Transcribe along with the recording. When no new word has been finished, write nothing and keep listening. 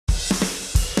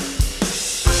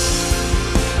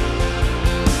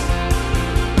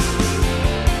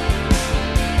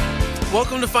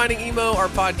Welcome to Finding Emo, our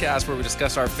podcast where we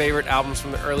discuss our favorite albums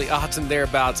from the early aughts and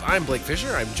thereabouts. I'm Blake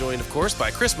Fisher. I'm joined, of course, by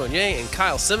Chris Monnier and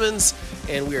Kyle Simmons,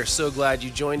 and we are so glad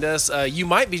you joined us. You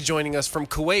might be joining us from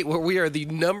Kuwait, where we are the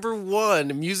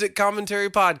 #1 music commentary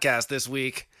podcast this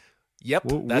week. Yep,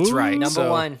 that's right. Number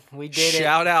one. We did it.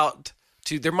 Shout out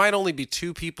to, there might only be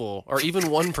 2 people or even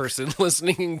 1 person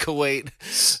listening in Kuwait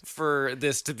for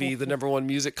this to be the #1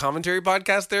 music commentary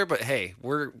podcast there, but hey,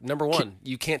 we're #1.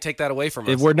 You can't take that away from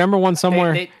us. We're #1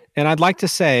 somewhere, and I'd like to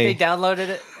say... They downloaded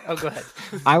it? Oh, go ahead.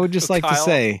 I would just like to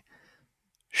say,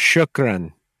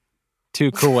 shukran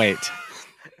to Kuwait.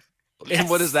 And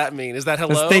what does that mean? Is that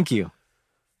hello? Thank you.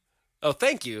 Oh,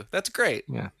 thank you. That's great.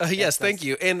 Yeah. Yes, thank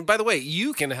you. And by the way,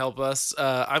 you can help us.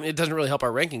 It doesn't really help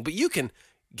our ranking, but you can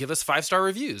give us 5-star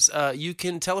reviews. You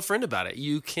can tell a friend about it.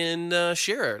 You can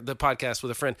share the podcast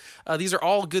with a friend. These are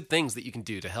all good things that you can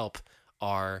do to help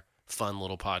our fun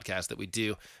little podcast that we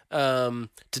do.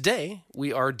 Today,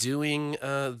 we are doing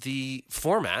the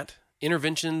format,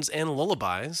 Interventions and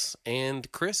Lullabies,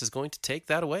 and Chris is going to take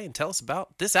that away and tell us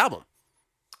about this album.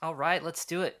 All right, let's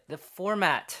do it. The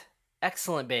format.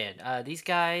 Excellent band. These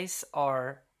guys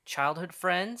are childhood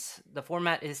friends. The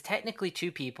format is technically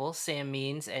 2 people, Sam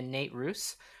Means and Nate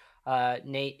Roos.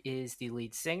 Nate is the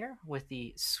lead singer with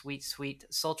the sweet, sweet,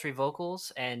 sultry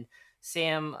vocals, and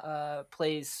Sam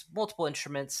plays multiple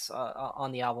instruments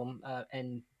on the album.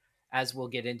 And as we'll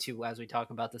get into as we talk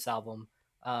about this album,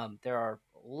 there are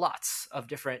lots of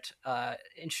different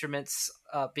instruments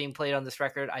being played on this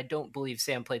record. I don't believe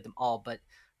Sam played them all, but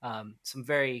some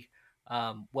very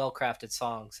well-crafted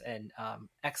songs and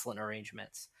excellent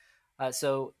arrangements.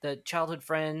 So the childhood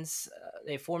friends,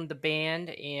 they formed the band,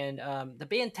 and the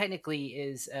band technically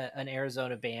is an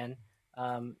Arizona band.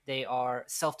 They are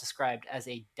self-described as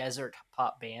a desert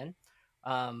pop band,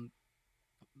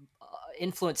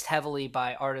 influenced heavily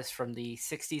by artists from the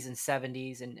 60s and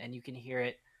 70s, and you can hear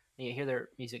it. You hear their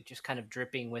music just kind of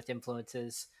dripping with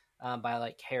influences by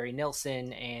like Harry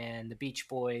Nilsson and the Beach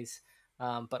Boys,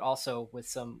 but also with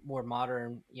some more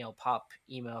modern, pop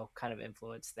emo kind of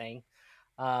influence thing.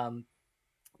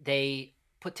 They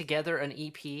put together an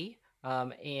EP,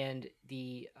 and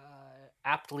the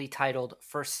aptly titled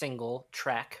first single,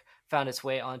 Track, found its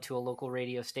way onto a local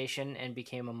radio station and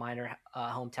became a minor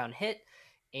hometown hit.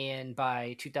 And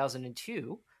by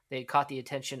 2002, they caught the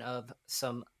attention of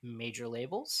some major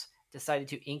labels, decided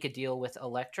to ink a deal with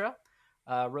Elektra,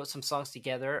 wrote some songs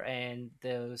together, and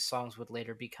those songs would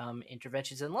later become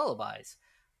Interventions and Lullabies.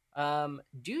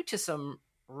 Due to some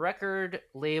record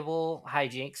label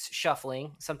hijinks,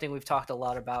 shuffling, something we've talked a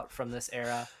lot about from this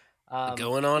era.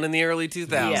 Going on in the early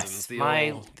 2000s. Yes, the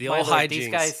old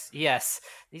hijinks.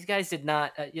 These guys did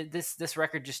not, this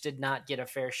record just did not get a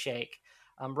fair shake.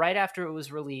 Right after it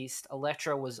was released,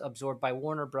 Elektra was absorbed by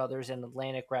Warner Brothers and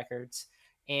Atlantic Records,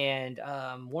 and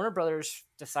Warner Brothers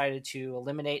decided to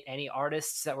eliminate any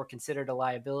artists that were considered a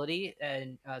liability,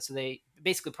 and so they,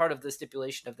 basically part of the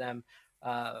stipulation of them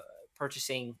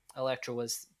purchasing Elektra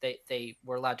was they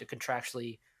were allowed to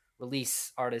contractually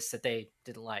release artists that they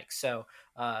didn't like. So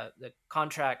the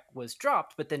contract was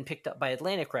dropped, but then picked up by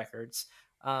Atlantic Records.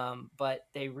 But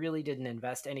they really didn't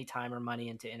invest any time or money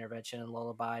into Intervention and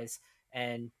Lullabies,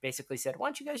 and basically said, why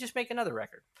don't you guys just make another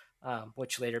record,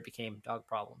 which later became Dog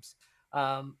Problems.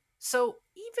 So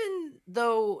even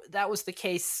though that was the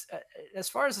case, as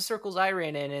far as the circles I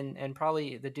ran in, and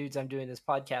probably the dudes I'm doing this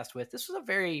podcast with, this was a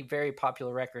very, very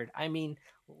popular record. I mean,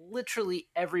 literally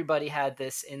everybody had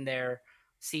this in their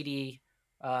CD,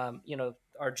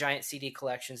 our giant CD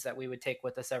collections that we would take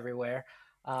with us everywhere.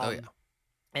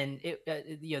 And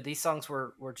these songs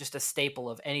were just a staple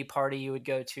of any party you would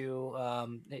go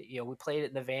to. We played it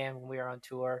in the van when we were on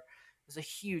tour. It was a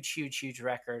huge, huge, huge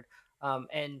record.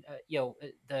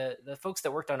 The folks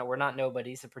that worked on it were not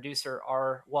nobodies. The producer,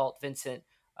 R. Walt Vincent,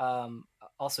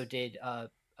 also did, I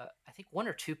think 1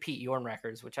 or 2 Pete Yorn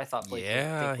records, which I thought Blake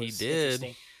was he did.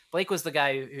 interesting. Blake was the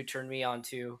guy who turned me on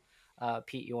to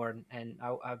Pete Yorn, and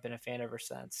I've been a fan ever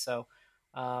since. So,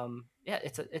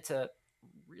 it's a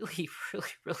really, really,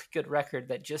 really good record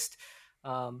that just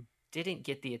didn't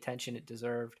get the attention it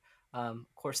deserved. Of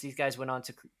course, these guys went on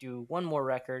to do one more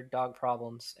record, Dog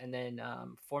Problems, and then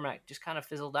format just kind of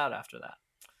fizzled out after that.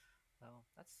 So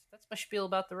that's my spiel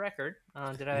about the record.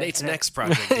 Nate's next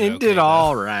project did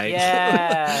all right.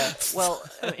 Yeah. Well,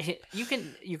 you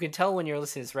can tell when you're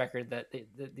listening to this record that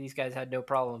these guys had no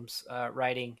problems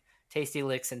writing tasty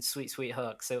licks and sweet, sweet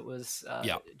hooks. So it was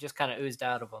just kind of oozed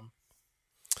out of them.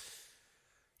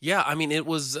 Yeah, I mean, it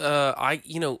was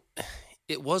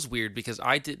it was weird because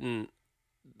I didn't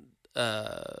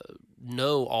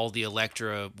know all the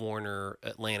Elektra, Warner,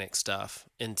 Atlantic stuff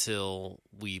until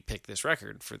we picked this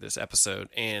record for this episode.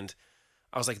 And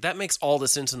I was like, that makes all the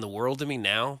sense in the world to me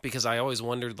now, because I always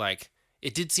wondered, like,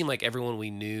 it did seem like everyone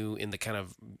we knew in the kind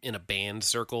of in a band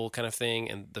circle kind of thing,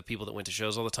 and the people that went to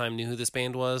shows all the time knew who this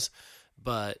band was,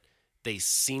 but they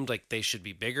seemed like they should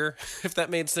be bigger, if that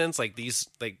made sense. Like these,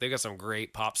 like they got some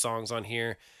great pop songs on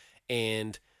here,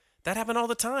 and that happened all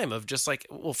the time of just like,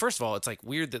 well, first of all, it's like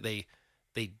weird that they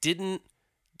didn't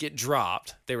get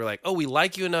dropped. They were like, oh, we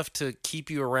like you enough to keep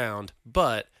you around,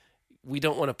 but we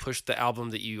don't want to push the album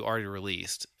that you already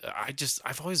released. That's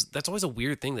always a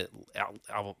weird thing that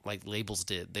like labels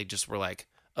did. They just were like,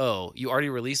 oh, you already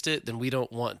released it, then we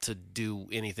don't want to do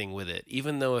anything with it.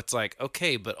 Even though it's like,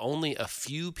 okay, but only a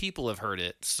few people have heard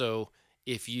it. So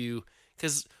if you,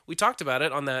 because we talked about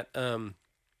it on that,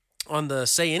 on the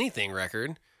Say Anything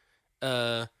record,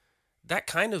 that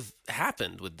kind of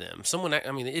happened with them.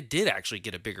 It did actually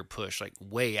get a bigger push, like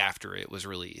way after it was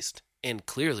released. And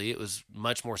clearly it was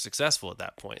much more successful at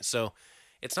that point. So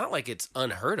it's not like it's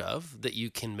unheard of that you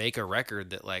can make a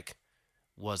record that like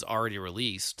was already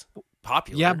released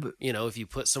popular, yeah, but, if you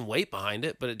put some weight behind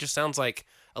it. But it just sounds like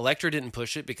Elektra didn't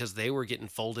push it because they were getting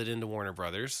folded into Warner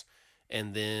Brothers.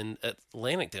 And then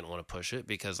Atlantic didn't want to push it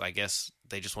because I guess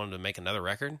they just wanted to make another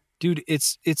record. Dude,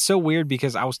 it's so weird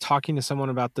because I was talking to someone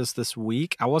about this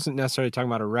week. I wasn't necessarily talking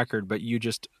about a record, but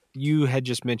you had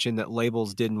just mentioned that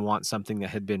labels didn't want something that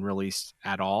had been released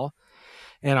at all.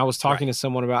 And I was talking to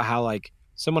someone about how, like,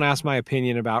 someone asked my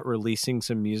opinion about releasing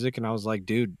some music, and I was like,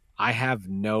 dude, I have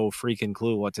no freaking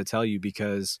clue what to tell you,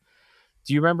 because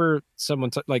do you remember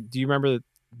do you remember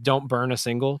Don't Burn a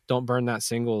Single? Don't burn that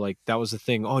single. Like, that was the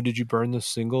thing. Oh, did you burn the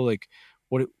single? Like,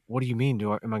 what do you mean?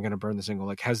 Am I going to burn the single?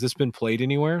 Like, has this been played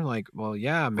anywhere? Like, well,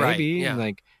 yeah, maybe. Right, yeah. And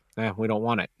like, we don't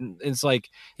want it. It's like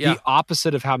the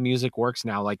opposite of how music works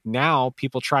now. Like, now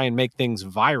people try and make things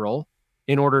viral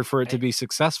in order for it to be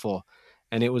successful.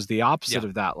 And it was the opposite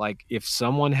of that. Like, if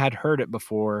someone had heard it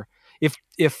before,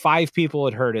 if 5 people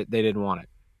had heard it, they didn't want it.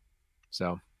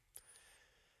 So.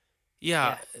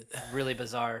 Yeah, really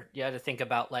bizarre. You had to think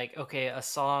about, like, okay, a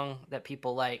song that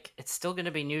people like, it's still going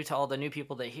to be new to all the new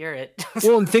people that hear it.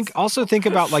 Well, and think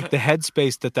about like the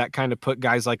headspace that kind of put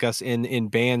guys like us in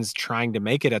bands trying to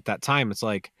make it at that time. It's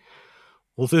like,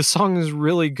 well, this song is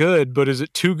really good, but is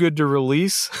it too good to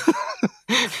release?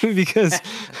 Because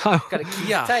gotta keep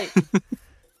it tight.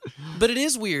 But it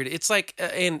is weird. It's like,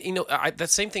 and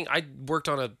that same thing. I worked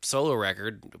on a solo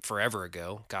record forever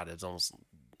ago. God, it's almost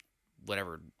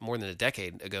more than a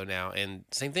decade ago now. And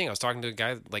same thing. I was talking to a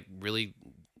guy like really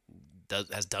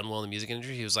has done well in the music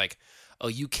industry. He was like, "Oh,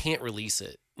 you can't release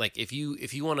it. Like if you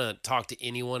want to talk to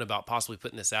anyone about possibly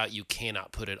putting this out, you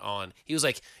cannot put it on." He was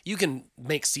like, "You can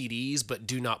make CDs, but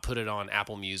do not put it on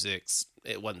Apple Music's."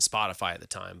 It wasn't Spotify at the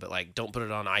time, but like, don't put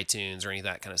it on iTunes or any of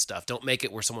that kind of stuff. Don't make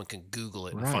it where someone can Google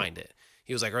it and find it.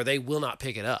 He was like, or they will not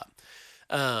pick it up.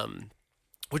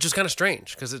 Which is kind of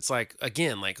strange because it's like,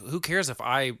 again, like who cares if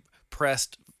I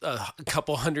pressed a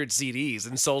couple hundred CDs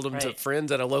and sold them to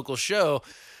friends at a local show,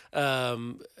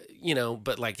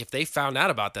 but like if they found out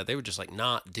about that, they would just like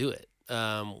not do it,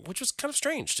 which was kind of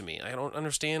strange to me. I don't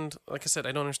understand, like I said,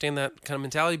 I don't understand that kind of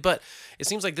mentality, but it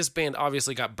seems like this band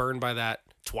obviously got burned by that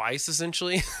twice,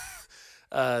 essentially.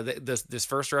 This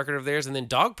first record of theirs, and then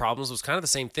Dog Problems was kind of the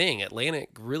same thing. Atlantic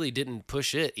really didn't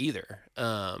push it either.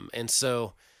 And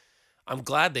so I'm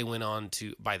glad they went on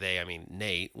to, by they, I mean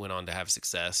Nate went on to have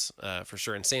success for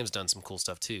sure. And Sam's done some cool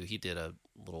stuff too. He did a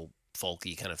little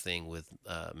folky kind of thing with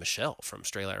Michelle from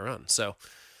Stray Light Run. So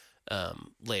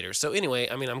later. So anyway,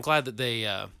 I mean, I'm glad that they,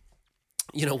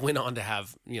 went on to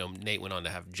have, Nate went on to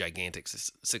have gigantic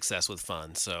success with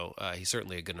Fun. So he's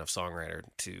certainly a good enough songwriter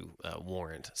to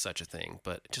warrant such a thing.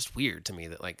 But just weird to me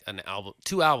that like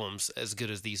two albums as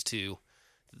good as these two,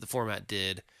 that the format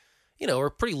did, are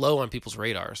pretty low on people's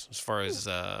radars as far as,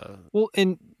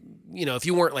 and if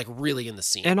you weren't like really in the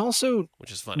scene, and also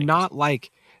which is funny,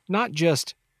 not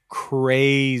just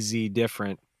crazy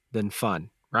different than Fun,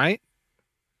 right?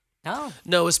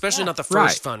 No, especially not the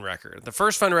first Fun record. The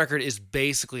first Fun record is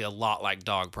basically a lot like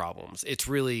Dog Problems. It's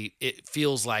really, it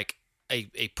feels like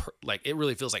it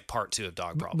really feels like part 2 of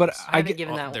Dog Problems. But I haven't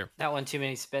given that one too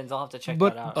many spins. I'll have to check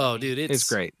that out. Oh, dude, it's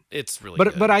great. It's really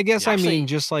good. But I guess I mean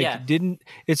just like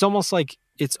it's almost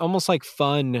like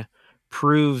Fun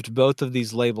proved both of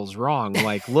these labels wrong.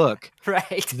 Like, look,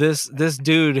 right. This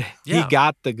dude, he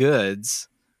got the goods.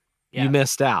 Yeah. You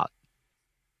missed out.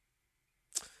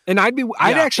 And I'd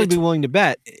actually be willing to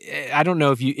bet. I don't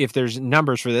know if there's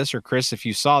numbers for this, or Chris, if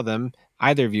you saw them,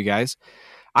 either of you guys,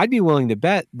 I'd be willing to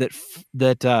bet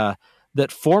that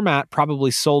that Format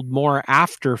probably sold more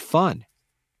after Fun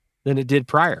than it did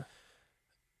prior.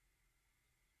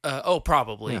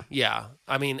 Probably. Yeah. Yeah.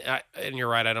 I mean, and you're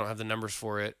right. I don't have the numbers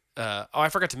for it. I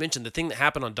forgot to mention the thing that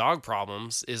happened on Dog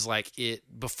Problems is like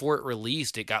before it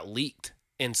released, it got leaked.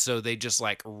 And so they just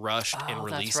like rushed and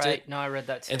released that's right. it. No, I read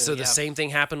that too. And so the same thing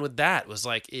happened with that was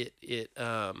like and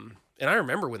I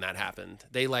remember when that happened,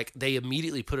 they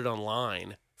immediately put it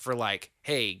online for like,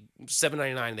 hey,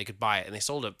 $7.99, they could buy it. And they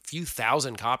sold a few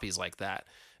thousand copies like that.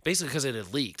 Basically because it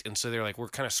had leaked. And so they're like, we're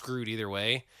kind of screwed either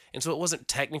way. And so it wasn't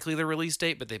technically the release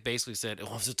date, but they basically said,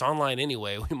 well, if it's online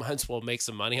anyway, we might as well make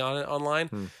some money on it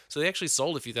online. So they actually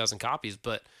sold a few thousand copies.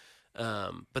 But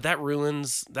that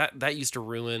ruins, that used to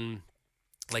ruin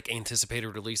like anticipated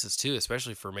releases too,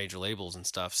 especially for major labels and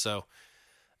stuff. So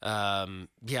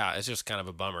yeah, it's just kind of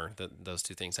a bummer that those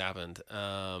two things happened.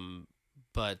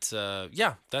 But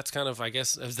yeah, that's kind of, I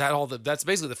guess, is that all that's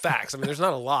basically the facts. I mean, there's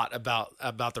not a lot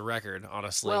about the record,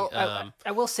 honestly. Well,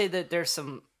 I will say that there's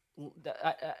some,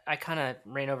 I kind of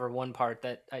ran over one part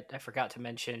that I forgot to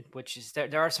mention, which is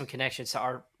there are some connections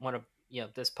to one of,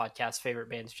 this podcast's favorite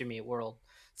bands, Jimmy Eat World,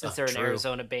 since they're an true.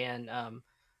 Arizona band.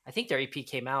 I think their EP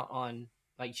came out on,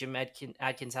 like, Jim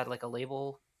Adkins had like a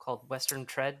label called Western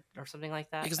Tread or something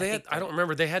like that. Because I don't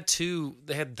remember, they had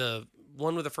the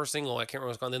one with the first single, I can't remember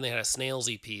what it's called. Then they had a Snails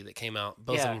EP that came out.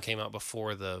 Both of them came out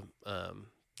before the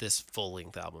this full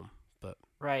length album. But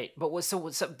right, but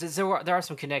there are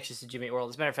some connections to Jimmy Eat World.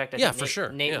 As a matter of fact, I think for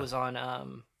sure. Nate was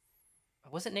on.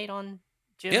 Wasn't Nate on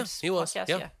Jim's? Yeah, he was. Podcast?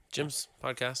 Yeah, Jim's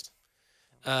podcast.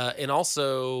 And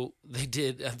also they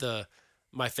did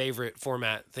my favorite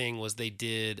Format thing was they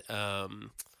did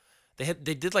they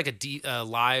did like a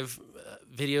live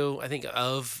video, I think,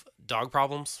 of Dog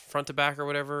Problems front to back or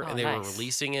whatever, and they were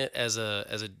releasing it as a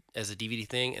DVD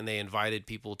thing, and they invited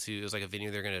people to, it was like a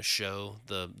venue they're going to show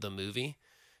the movie.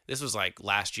 This was like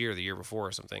last year or the year before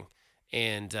or something,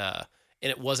 and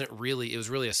it was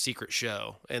really a secret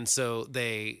show, and so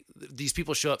these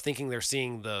people show up thinking they're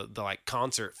seeing the like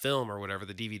concert film or whatever,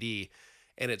 the DVD,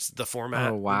 and it's the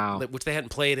Format, which they hadn't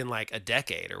played in like a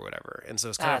decade or whatever, and so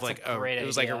it's kind of like it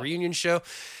was like a reunion show,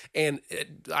 and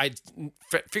I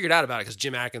figured out about it because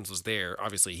Jim Adkins was there.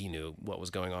 Obviously, he knew what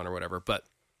was going on or whatever, but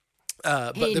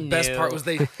the best part was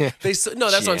they no,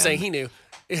 that's what I'm saying. He knew.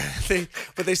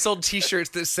 They sold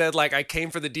T-shirts that said like, I came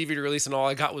for the DVD release and all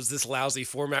I got was this lousy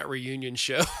Format reunion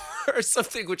show or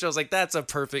something, which I was like, that's a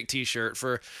perfect T-shirt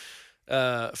for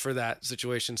that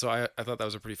situation. So I thought that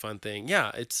was a pretty fun thing.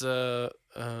 Yeah, it's I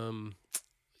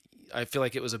feel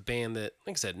like it was a band that,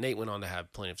 like I said, Nate went on to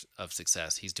have plenty of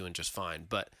success. He's doing just fine.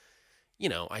 But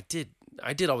I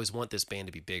did always want this band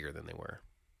to be bigger than they were.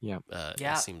 Yeah.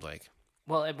 It seemed like.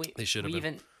 Well, they should have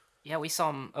been. We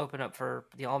saw them open up for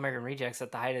the All American Rejects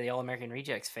at the height of the All American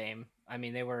Rejects fame. I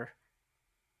mean, that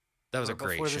was a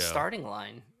great show. Before the starting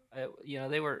line,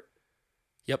 they were.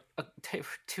 Yep. They were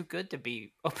too good to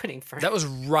be opening for. That was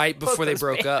right before they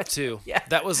broke up too. Yeah.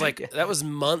 That was that was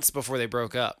months before they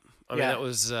broke up. I mean, that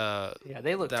was.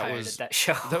 They looked tired at that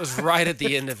show. That was right at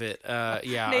the end of it.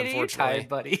 Yeah, Nate, unfortunately, you're tired,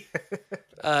 buddy.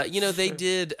 They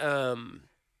did.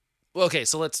 Well, okay,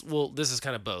 so this is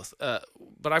kind of both.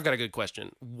 But I've got a good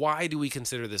question. Why do we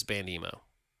consider this band emo?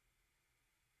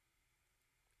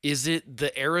 Is it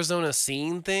the Arizona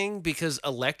scene thing? Because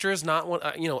Elektra's not one.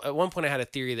 At one point I had a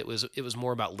theory that it was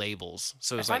more about labels.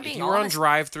 So it's like if you were on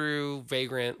Drive Thru,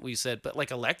 Vagrant, we said, but like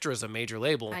Elektra's a major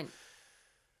label.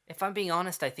 If I'm being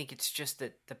honest, I think it's just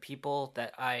that the people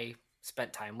that I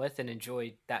spent time with and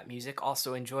enjoyed that music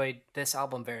also enjoyed this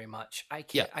album very much.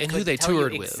 And who they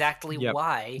toured with. Exactly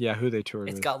why. Yeah, who they toured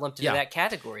with. It's got lumped into that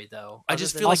category, though. I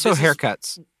just feel also like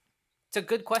haircuts. It's a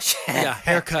good question. Yeah,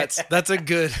 haircuts. That's a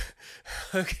good.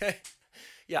 Okay.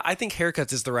 Yeah, I think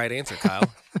haircuts is the right answer, Kyle.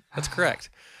 That's correct.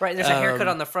 Right, there's a haircut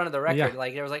on the front of the record. Yeah.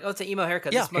 Like there was like, it's an emo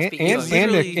haircut. Yeah. This must be emo.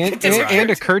 And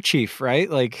a kerchief, right?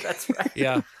 Like that's right.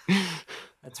 Yeah.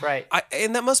 That's right.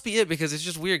 And that must be it, because it's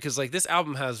just weird because like this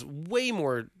album has way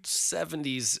more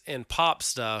 70s and pop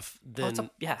stuff than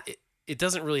it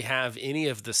doesn't really have any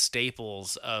of the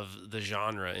staples of the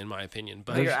genre, in my opinion.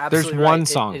 But there's one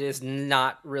song. It is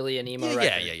not really an emo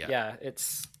record. Yeah.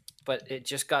 But it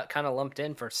just got kind of lumped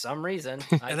in for some reason.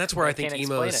 And that's where I think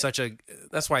emo is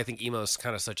that's why I think emo is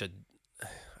kind of such a,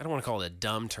 I don't want to call it a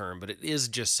dumb term, but it is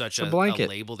just such a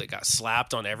label that got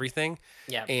slapped on everything.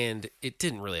 Yeah. And it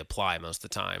didn't really apply most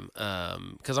of the time.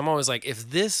 Because I'm always like, if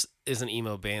this is an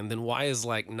emo band, then why is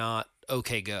like not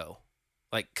OK Go?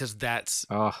 Like, because that's,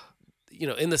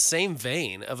 in the same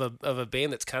vein of a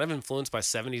band that's kind of influenced by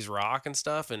 70s rock and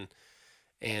stuff and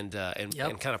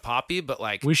kind of poppy, but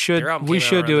like we should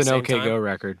do an OK Go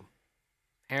record.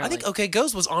 I think OK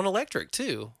Goes was on Electric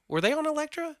too. Were they on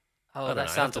Elektra? Oh, that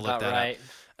sounds about right.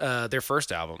 Their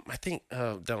first album, I think.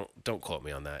 Don't quote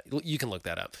me on that. You can look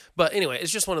that up. But anyway,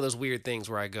 it's just one of those weird things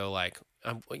where I go like,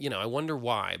 I wonder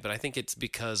why. But I think it's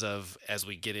because of, as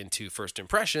we get into first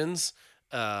impressions,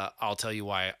 I'll tell you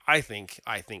why I think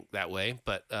that way.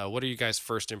 But what are you guys'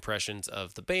 first impressions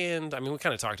of the band? I mean, we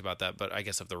kind of talked about that, but I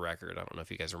guess of the record. I don't know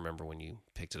if you guys remember when you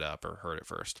picked it up or heard it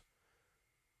first.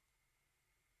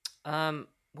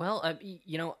 Well,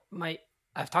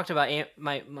 I've talked about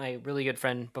my really good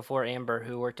friend before, Amber,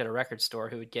 who worked at a record store,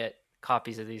 who would get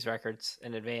copies of these records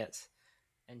in advance,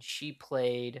 and she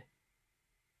played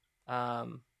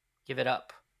Give It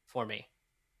Up for me.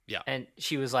 Yeah. And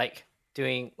she was like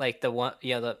doing like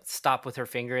the stop with her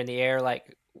finger in the air,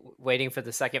 like waiting for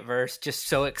the second verse, just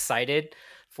so excited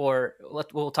for,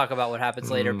 we'll talk about what happens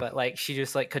later, but like she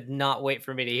just like could not wait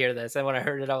for me to hear this. And when I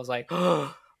heard it, I was like,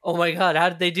 oh my God, how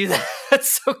did they do that?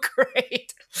 That's so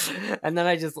great. And then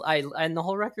and the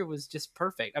whole record was just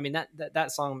perfect. I mean,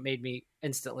 that song made me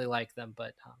instantly like them,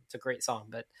 but it's a great song.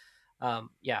 But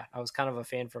yeah, I was kind of a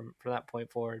fan from that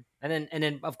point forward. And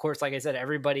then of course, like I said,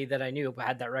 everybody that I knew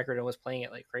had that record and was playing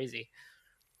it like crazy.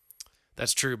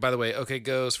 That's true. By the way, OK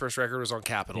Go's first record was on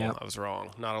Capitol. Yep. I was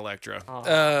wrong, not Elektra.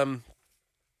 Oh.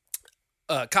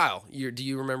 Kyle, do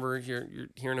you remember you're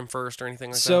hearing them first or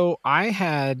anything like that? So I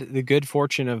had the good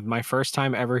fortune of my first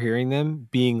time ever hearing them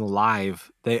being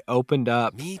live. They opened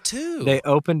up. Me too. They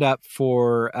opened up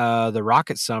for the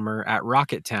Rocket Summer at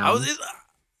Rocket Town.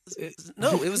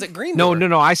 No, it was at Green No, Door.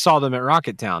 no. I saw them at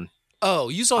Rocket Town. Oh,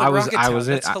 you saw the Rocket Town.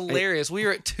 That's hilarious. We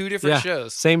were at two different Yeah,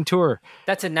 shows. Same tour.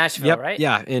 That's in Nashville, Yep, right?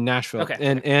 Yeah, in Nashville. Okay.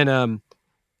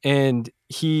 And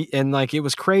like it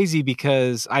was crazy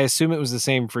because I assume it was the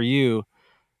same for you.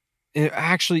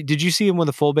 Actually, did you see him with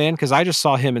a full band? Because I just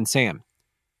saw him and Sam.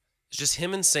 It's just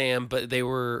him and Sam, but they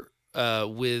were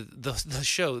with the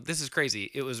show. This is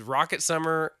crazy. It was Rocket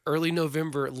Summer, Early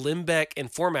November, Limbeck, and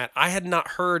Format. I had not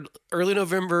heard Early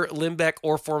November, Limbeck,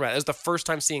 or Format. It was the first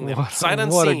time seeing them. Sight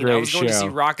unseen, I was going to see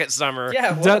Rocket Summer.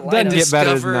 Yeah, doesn't get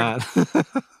better than that.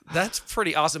 That's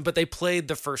pretty awesome. But they played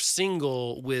the first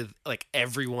single with like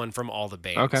everyone from all the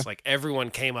bands. Okay. Like everyone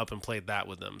came up and played that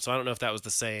with them. So I don't know if that was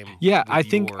the same. Yeah, with I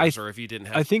think yours, or if you didn't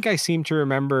have. I think I seem to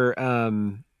remember.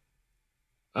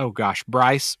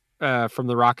 Bryce from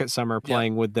the Rocket Summer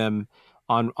playing with them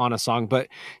on a song, but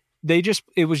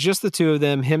it was just the two of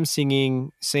them, him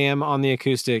singing, Sam on the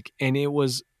acoustic, and it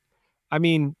was. I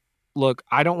mean, look,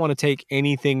 I don't want to take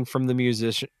anything from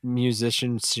the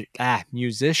musicianship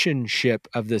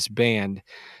of this band.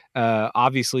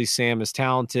 Obviously, Sam is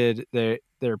talented.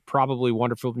 They're probably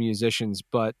wonderful musicians,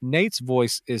 but Nate's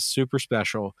voice is super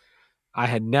special. I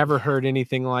had never heard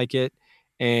anything like it,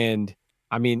 and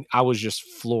I mean, I was just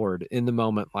floored in the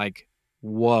moment. Like,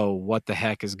 whoa, what the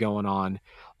heck is going on?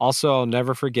 Also, I'll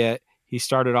never forget. He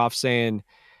started off saying,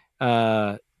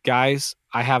 "Guys,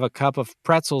 I have a cup of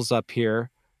pretzels up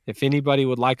here. If anybody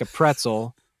would like a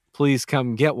pretzel, please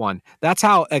come get one." That's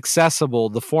how accessible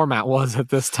the Format was at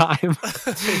this time.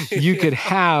 You could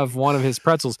have one of his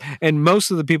pretzels. And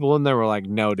most of the people in there were like,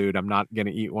 "No, dude, I'm not going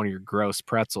to eat one of your gross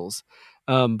pretzels."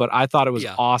 But I thought it was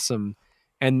awesome.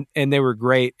 And they were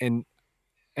great. And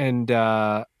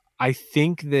I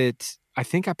think I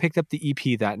picked up the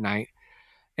EP that night.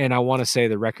 And I want to say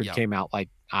the record came out like,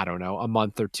 I don't know, a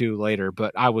month or two later,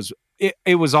 but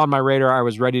it was on my radar. I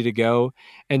was ready to go.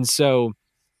 And so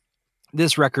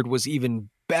this record was even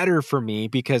better for me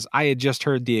because I had just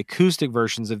heard the acoustic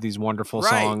versions of these wonderful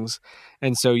songs.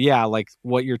 And so, yeah, like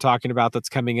what you're talking about that's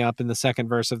coming up in the second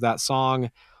verse of that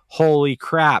song. Holy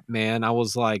crap, man. I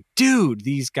was like, dude,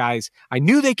 these guys, I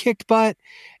knew they kicked butt,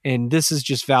 and this is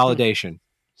just validation.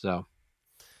 So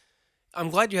I'm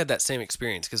glad you had that same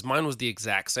experience because mine was the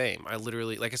exact same. I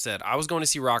literally, like I said, I was going to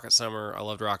see Rocket Summer. I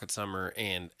loved Rocket Summer,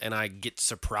 and I get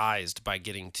surprised by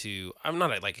getting to. I'm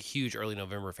not a huge Early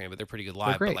November fan, but they're pretty good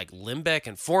live. But like Limbeck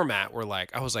and Format were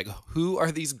like, I was like, who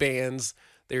are these bands?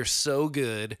 They're so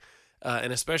good,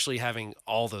 and especially having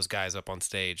all those guys up on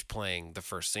stage playing the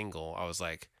first single, I was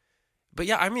like. But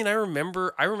yeah, I mean, I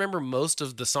remember most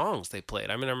of the songs they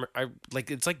played. I mean,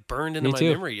 it's like burned into my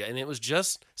memory, and it was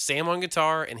just Sam on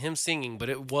guitar and him singing. But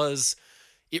it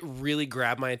really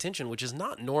grabbed my attention, which is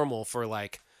not normal for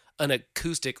like an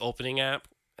acoustic opening act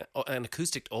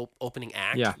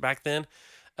back then.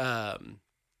 But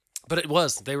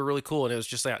they were really cool, and it was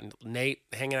just like Nate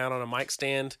hanging out on a mic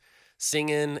stand,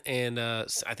 singing, and I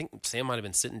think Sam might have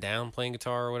been sitting down playing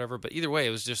guitar or whatever. But either way, it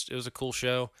was a cool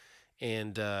show.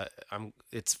 And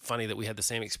it's funny that we had the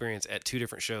same experience at 2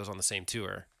 different shows on the same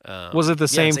tour. Was it the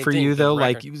same for thing, you though?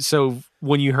 record. Like, so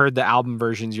when you heard the album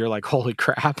versions, you're like, holy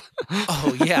crap.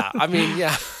 Oh yeah. I mean,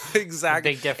 yeah,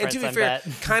 exactly. Big difference. And to be fair,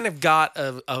 kind of got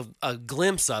a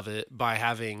glimpse of it by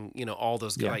having, all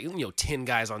those like, 10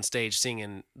 guys on stage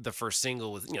singing the first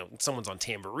single with, someone's on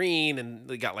tambourine and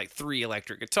they got like 3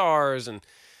 electric guitars and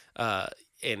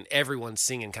everyone's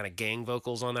singing kind of gang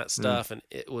vocals on that stuff. And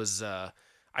it was,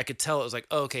 I could tell it was like,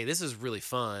 oh, okay, this is really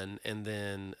fun. And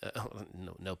then,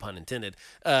 no pun intended.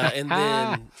 And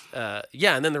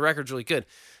then the record's really good.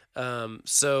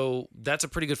 So that's a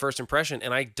pretty good first impression.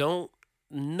 And I don't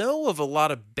know of a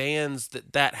lot of bands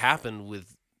that happened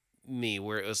with me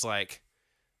where it was like,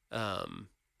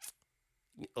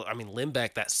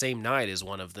 Limbeck that same night is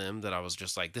one of them that I was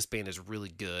just like, this band is really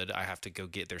good. I have to go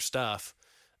get their stuff.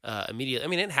 Immediately. I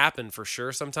mean, it happened for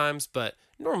sure sometimes, but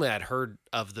normally I'd heard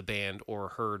of the band or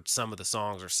heard some of the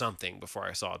songs or something before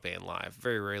I saw a band live.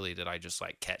 Very rarely did I just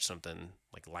like catch something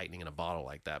like lightning in a bottle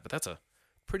like that, but that's a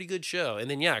pretty good show.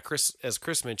 And then, as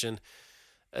Chris mentioned,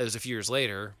 it was a few years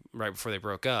later, right before they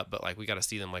broke up, but like we got to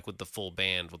see them like with the full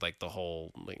band with like the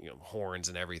whole horns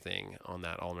and everything on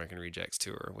that All American Rejects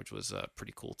tour, which was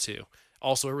pretty cool too.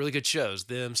 Also a really good shows,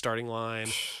 them, Starting Line,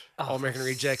 All American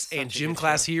Rejects, and Gym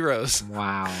Class Heroes.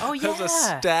 Wow. Oh yeah. It was a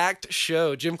stacked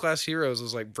show. Gym Class Heroes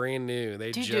was like brand new.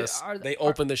 They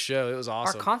opened the show. It was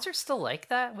awesome. Are concerts still like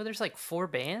that where there's like 4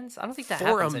 bands? I don't think that 4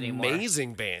 happens anymore.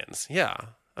 amazing bands. Yeah.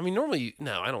 I mean, normally,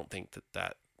 I don't think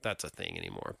that's a thing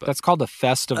anymore. But that's called a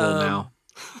festival now.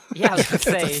 Yeah, I was gonna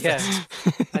say, yeah.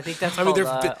 I think that's called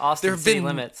Austin City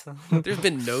Limits. There's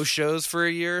been no shows for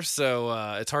a year,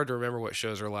 so it's hard to remember what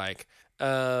shows are like.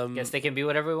 Guess they can be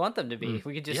whatever we want them to be.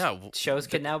 We could just shows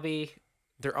can now be.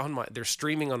 They're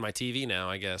streaming on my TV now.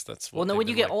 I guess that's. Well, no, when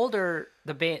you get older,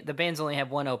 the bands only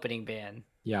have one opening band.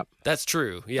 Yep, that's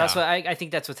true. Yeah, that's what I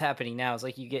think. That's what's happening now. Is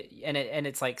like you get and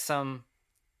it's like some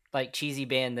like cheesy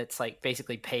band that's like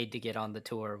basically paid to get on the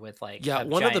tour with like a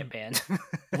giant band.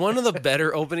 One of the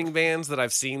better opening bands that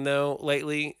I've seen though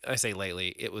lately, I say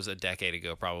lately, it was a decade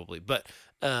ago probably, but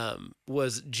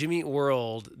was Jimmy Eat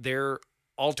World. Their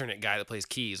alternate guy that plays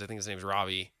keys, I think his name's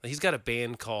Robbie. He's got a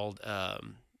band called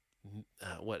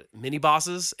Mini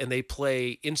Bosses, and they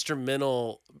play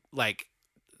instrumental like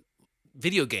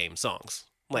video game songs.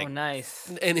 Like, oh,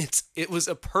 nice. And it was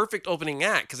a perfect opening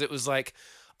act because it was like,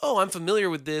 oh, I'm familiar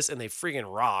with this, and they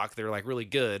friggin' rock. They're like really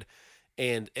good,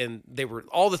 and they were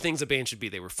all the things a band should be.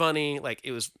 They were funny, like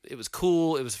it was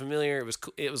cool, it was familiar,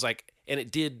 it was like, and it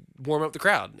did warm up the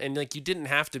crowd. And like you didn't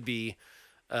have to be,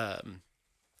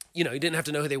 you didn't have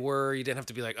to know who they were. You didn't have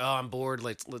to be like, oh, I'm bored.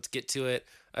 Let's get to it.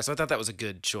 So I thought that was a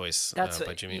good choice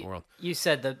by Jimmy Eat World. You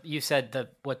said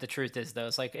what the truth is though.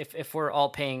 It's like if we're all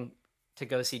paying to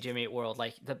go see Jimmy Eat World,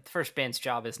 like the first band's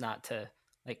job is not to.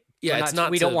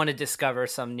 We don't want to discover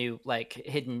some new like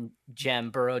hidden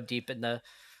gem burrowed deep in the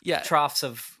troughs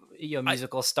of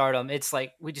musical stardom. It's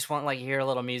like we just want like hear a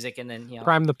little music and then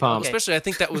prime the pump. Okay. Especially I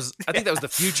think that was the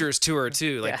Futures tour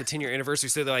too, like the 10-year anniversary.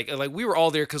 So they're like we were all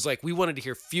there because like we wanted to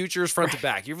hear Futures front to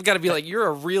back. You've got to be like you're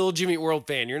a real Jimmy Eat World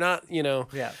fan. You're not,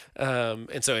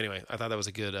 And so anyway, I thought that was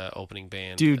a good opening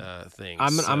band thing.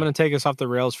 I'm gonna take us off the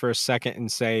rails for a second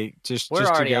and say just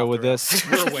to go with this.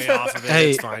 We're way off of it. Hey,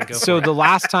 it's fine. Go so for it.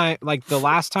 the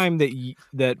last time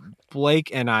that Blake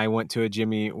and I went to a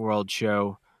Jimmy Eat World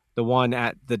show, the one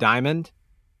at the Diamond.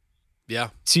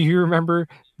 Yeah. So you remember?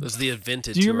 It was the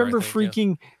Invented. Do you tour, remember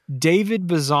freaking David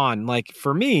Bazan? Like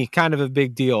for me, kind of a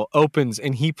big deal. Opens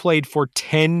and he played for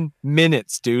 10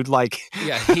 minutes, dude. Like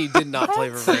yeah, he did not play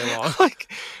for very long. Like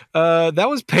that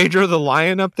was Pedro the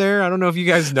Lion up there. I don't know if you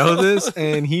guys know this,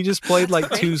 and he just played like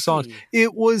 2 songs.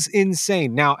 It was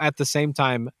insane. Now at the same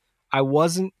time, I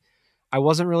wasn't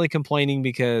really complaining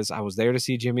because I was there to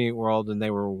see Jimmy Eat World and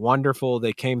they were wonderful.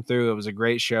 They came through. It was a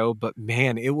great show, but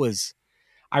man,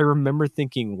 I remember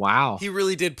thinking, wow. He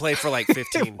really did play for like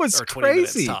 15 or 20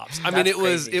 crazy. minutes tops. I mean, it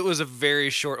was a very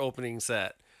short opening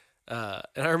set. And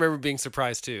I remember being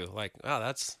surprised too. Like, wow,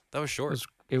 that was short.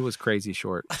 It was crazy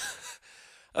short.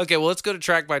 Okay, well, let's go to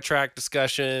track by track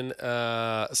discussion.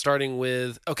 Starting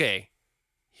with, okay,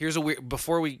 here's a weird,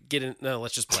 before we get in, no,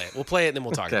 let's just play it. We'll play it and then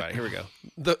we'll talk about it. Here we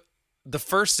go. The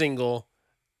first single,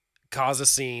 Cause a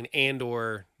Scene and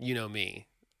or You Know Me.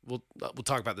 We'll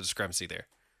talk about the discrepancy there.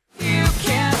 You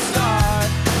can't start.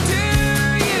 Do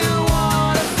you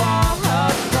wanna fall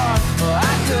apart? Well,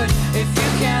 I could if you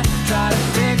can't try to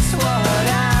fix what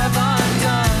I've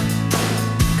undone.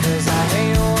 'Cause I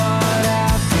hate what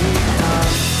I've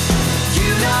become. You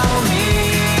know me,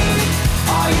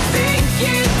 all you think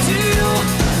you do,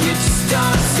 you just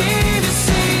don't seem to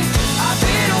see. I've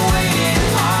been waiting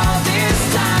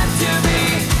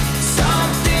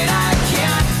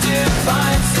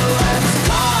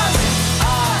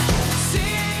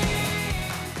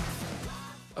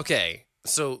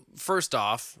So first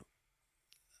off,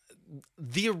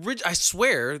 I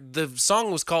swear the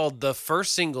song was called the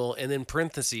first single and then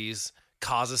parentheses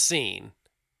cause a scene,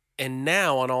 and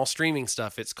now on all streaming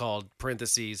stuff it's called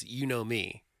parentheses you know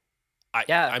me.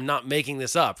 I'm not making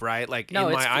this up, right? Like No,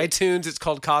 in my it's iTunes it's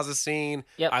called cause a scene.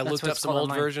 Yep, I that's looked what up it's some called on old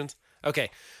mine. versions. Okay,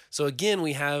 so again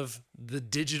we have the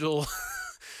digital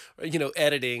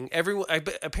editing.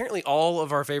 Apparently all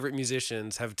of our favorite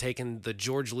musicians have taken the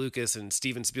George Lucas and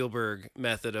Steven Spielberg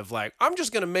method of like, I'm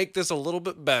just going to make this a little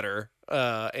bit better,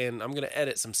 and I'm going to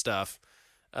edit some stuff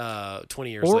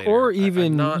 20 years later. Or I'm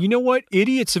even, not- you know what?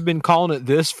 Idiots have been calling it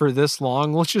this for this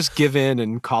long. Let's just give in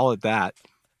and call it that.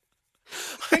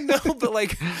 I know, but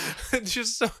like, it's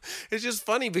just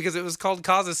funny because it was called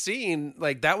Cause a Scene.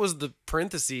 Like that was the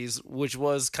parentheses, which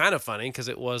was kind of funny because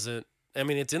it wasn't, I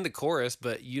mean, it's in the chorus,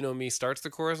 but You Know Me starts the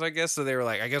chorus, I guess. So they were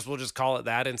like, I guess we'll just call it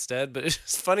that instead. But it's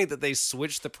just funny that they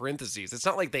switched the parentheses. It's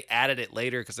not like they added it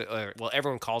later because, well,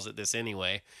 everyone calls it this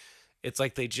anyway. It's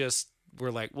like they just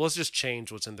were like, well, let's just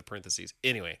change what's in the parentheses.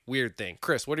 Anyway, weird thing.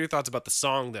 Chris, what are your thoughts about the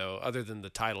song, though, other than the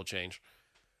title change?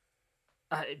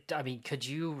 I mean, could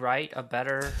you write a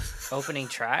better opening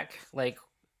track? Like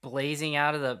blazing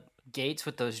out of the gates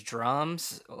with those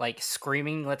drums, like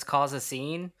screaming, let's cause a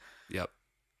scene. Yep.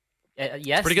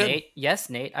 Yes, pretty good. Nate. Yes,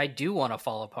 Nate. I do want to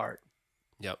fall apart.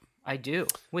 Yep. I do.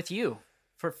 With you.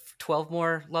 For 12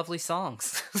 more lovely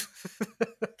songs.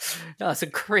 No, it's a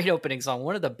great opening song.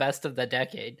 One of the best of the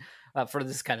decade for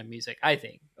this kind of music, I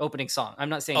think. Opening song. I'm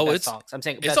not saying best songs. I'm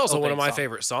saying it's best also one of opening my song.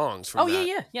 favorite songs from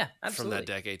yeah, from absolutely. that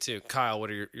decade, too. Kyle,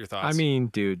 what are your thoughts? I mean,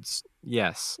 dudes,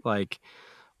 yes. Like,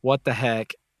 what the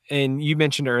heck? And you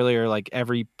mentioned earlier, like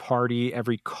every party,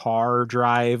 every car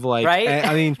drive, like, Right?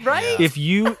 I mean, Right? if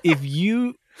you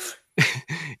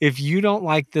if you don't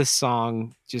like this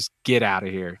song, just get out of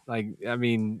here. Like, I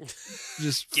mean,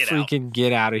 just Get out. freaking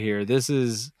get out of here. This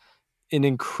is an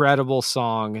incredible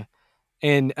song.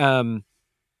 And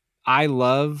I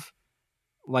love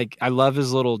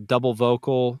his little double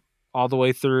vocal all the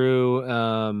way through.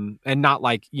 And not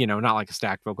like a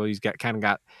stacked vocal. He's got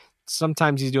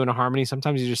sometimes he's doing a harmony,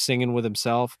 sometimes he's just singing with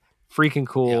himself. Freaking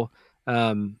cool.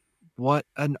 What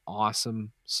an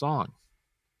awesome song.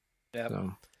 Yep.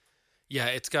 So. Yeah,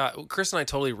 it's got Chris and I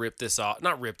totally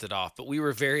not ripped it off, but we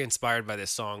were very inspired by this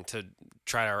song to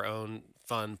try our own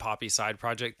fun poppy side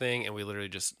project thing, and we literally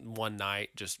just one night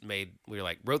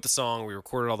wrote the song, we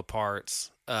recorded all the parts,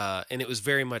 and it was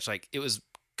very much like it was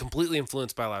completely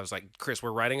influenced by, I was like, Chris,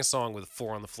 we're writing a song with a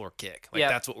 4 on the floor kick. Like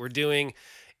that's what we're doing.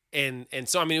 And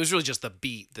so I mean it was really just the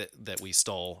beat that we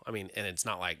stole. I mean, and it's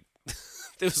not like it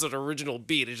was an original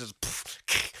beat. It's just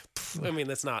I mean,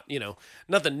 that's not,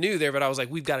 nothing new there, but I was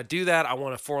like, we've got to do that. I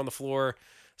want a 4 on the floor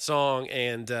song.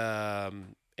 And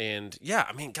yeah,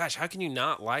 I mean, gosh, how can you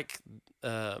not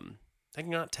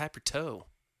tap your toe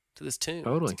to this tune?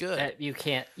 Totally. It's good.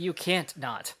 You can't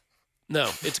not. No,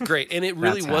 it's great. And it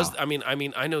really That's was. how. I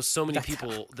mean, I know so many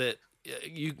people that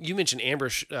you mentioned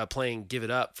Ambush playing Give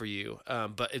It Up for you.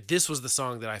 But this was the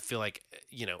song that I feel like,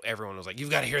 everyone was like, you've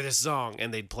got to hear this song,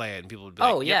 and they'd play it and people would be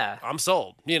like, Oh, yep, yeah. I'm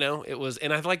sold. It was,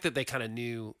 and I like that they kind of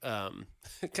knew,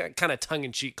 kind of tongue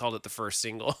in cheek called it the first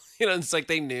single. It's like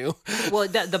they knew. Well,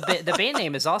 the band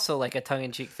name is also like a tongue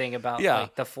in cheek thing about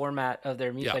like the format of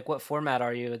their music. Yeah. Like, what format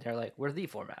are you? And they're like, we're the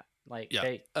format. Like Yeah.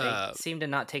 they seem to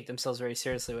not take themselves very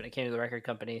seriously when it came to the record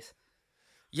companies.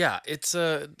 Yeah, it's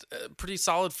a pretty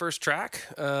solid first track.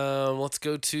 Let's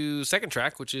go to second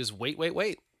track, which is Wait, Wait,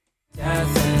 Wait.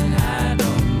 Nothing, I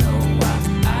don't know why,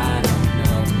 I don't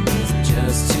know. Is it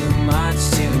just too much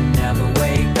to never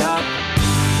wake up?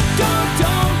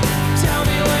 Don't tell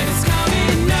me when it's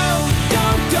coming. No,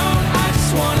 don't. I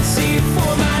just wanna see it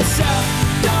for myself.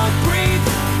 Don't breathe,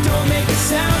 don't make a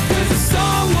sound, 'cause the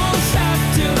song won't stop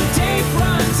till the tape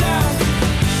runs out.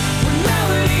 When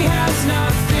melody has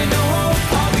nothing to hold,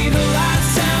 I'll be the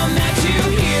last sound that you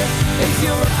hear as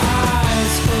your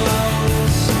eyes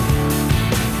close.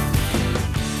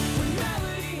 When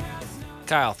melody has nothing.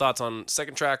 Kyle, thoughts on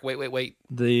second track, Wait, Wait, Wait?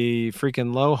 The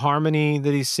freaking low harmony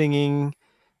that he's singing,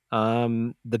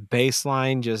 the bass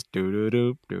line just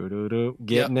do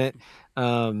getting it.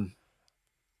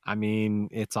 I mean,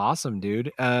 it's awesome,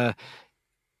 dude.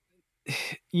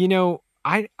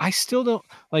 I still don't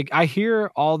like, I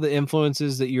hear all the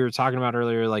influences that you were talking about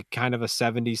earlier, like kind of a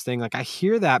 70s thing. Like I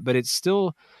hear that, but it's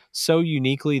still so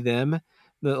uniquely them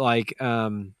that like,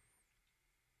 I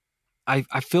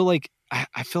feel like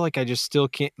I just still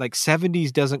can't, like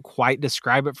 70s doesn't quite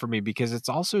describe it for me, because it's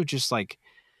also just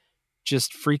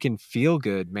freaking feel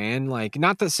good, man. Like,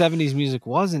 not that 70s music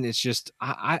wasn't, it's just,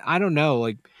 I don't know.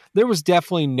 Like there was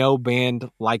definitely no band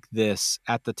like this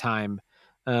at the time.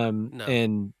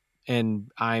 No.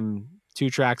 and I'm 2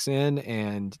 tracks in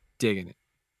and digging it.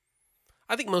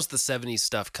 I think most of the 70s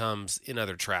stuff comes in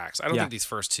other tracks. I don't Yeah. think these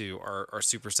first two are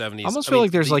super 70s. I almost I feel mean,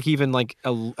 like there's like even like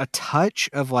a touch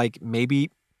of like maybe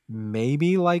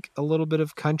like a little bit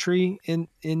of country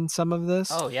in some of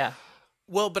this. Oh yeah.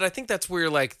 Well, but I think that's where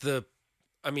like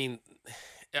I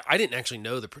didn't actually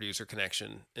know the producer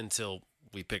connection until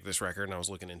we picked this record and I was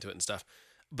looking into it and stuff.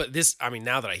 But this, I mean,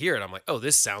 now that I hear it, I'm like, oh,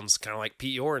 this sounds kind of like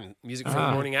Pete Yorn, Music for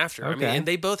the Morning After. I mean, okay. and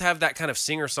they both have that kind of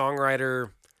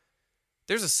singer-songwriter.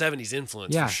 There's a 70s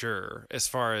influence Yeah. for sure, as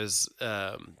far as,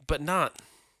 but not.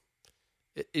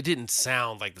 It didn't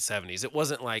sound like the 70s. It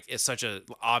wasn't like it's such a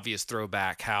obvious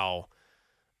throwback. How,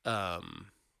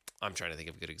 I'm trying to think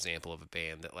of a good example of a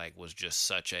band that like was just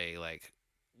such a like,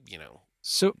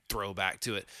 So throwback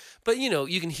to it. But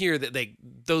you can hear that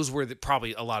those were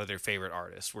probably a lot of their favorite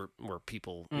artists were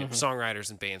people,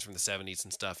 songwriters and bands from the 70s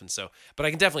and stuff. And so, but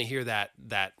I can definitely hear that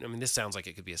I mean, this sounds like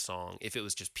it could be a song if it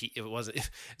was just Pete. If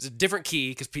it's a different key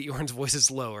because Pete Yorn's voice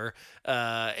is lower. But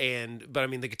I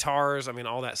mean the guitars, I mean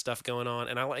all that stuff going on,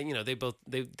 and I like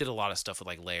they did a lot of stuff with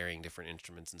like layering different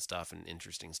instruments and stuff and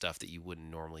interesting stuff that you wouldn't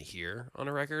normally hear on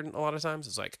a record. A lot of times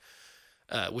it's like.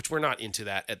 Which we're not into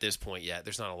that at this point yet.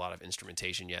 There's not a lot of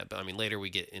instrumentation yet, but I mean later we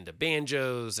get into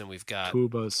banjos and we've got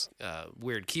tubas,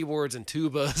 weird keyboards and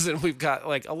tubas, and we've got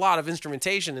like a lot of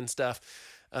instrumentation and stuff.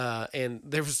 And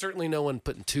there was certainly no one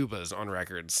putting tubas on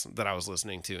records that I was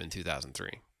listening to in 2003.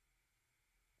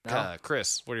 No.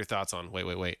 Chris, what are your thoughts on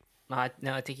Wait? No,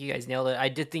 I think you guys nailed it. I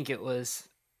did think it was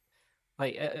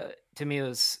like to me it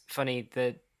was funny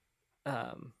that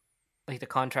like the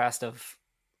contrast of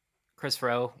Chris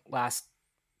Rowe last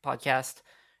podcast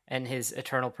and his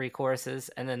eternal pre-choruses,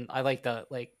 and then I like the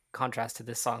contrast to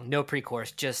this song. No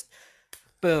pre-chorus, just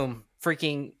boom,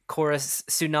 freaking chorus,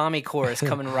 tsunami chorus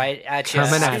coming right at you.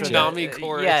 Coming at you. Tsunami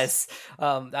chorus. Yes.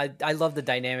 I love the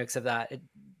dynamics of that.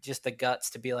 Just the guts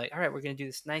to be like, all right, we're gonna do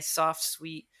this nice, soft,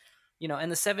 sweet,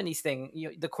 and the 70s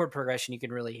thing, the chord progression, you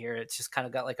can really hear it. It's just kind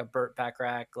of got like a Burt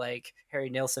Bacharach, like Harry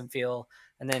Nilsson feel,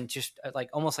 and then just like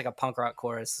almost like a punk rock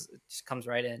chorus. It just comes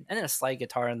right in, and then a slide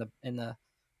guitar in the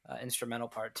instrumental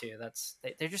part too.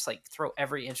 They're just like throw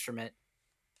every instrument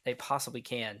they possibly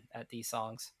can at these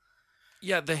songs.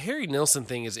 Yeah, the Harry Nilsson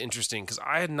thing is interesting because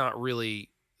I had not really.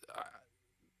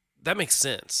 That makes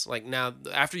sense. Like now,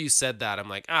 after you said that, I'm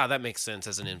like, that makes sense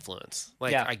as an influence.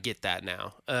 Like Yeah. I get that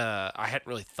now. I hadn't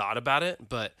really thought about it,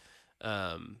 but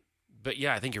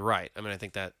yeah, I think you're right. I mean, I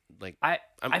think that like I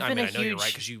know you're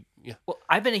right because Well,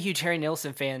 I've been a huge Harry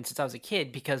Nilsson fan since I was a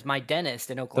kid because my dentist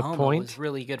in Oklahoma Point? was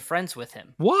really good friends with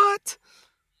him. what?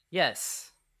 Yes.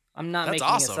 I'm not That's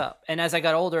making this awesome. up. And as I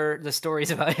got older, the stories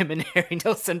about him and Harry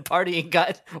Nilsson partying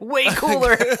got way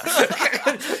cooler.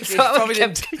 So I probably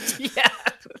kept, yeah.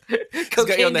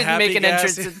 Cocaine you on the didn't happy make an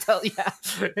gas.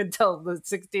 entrance until the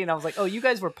 16. I was like, oh, you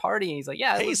guys were partying. He's like,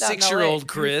 yeah. I Hey, lived out in 6-year-old LA.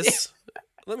 Chris,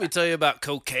 let me tell you about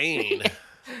cocaine.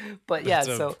 But yeah,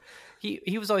 That's so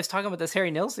he was always talking about this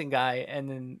Harry Nilsson guy, and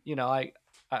then I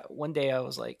one day I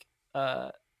was like,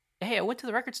 hey, I went to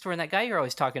the record store and that guy you're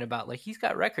always talking about, like he's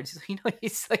got records.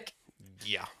 He's like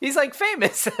Yeah. he's like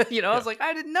famous. I was like,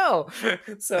 I didn't know.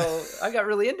 So I got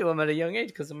really into him at a young age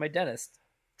because of my dentist.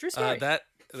 True story.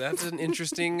 That's an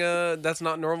interesting. That's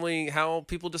not normally how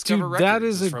people discover Dude, records. that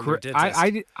is a from their great.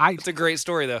 dentist. I It's a great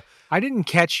story though. I didn't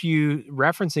catch you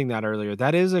referencing that earlier.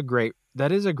 That is a great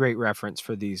reference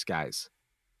for these guys.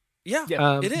 Yeah,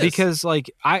 Yeah. it is Because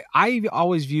like I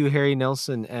always view Harry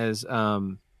Nilsson as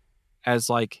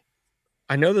like,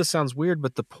 I know this sounds weird,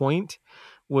 but The Point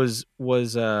was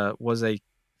a,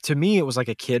 to me it was like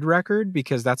a kid record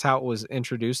because that's how it was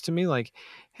introduced to me. Like,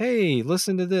 hey,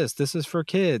 listen to this. This is for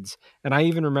kids. And I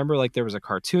even remember like there was a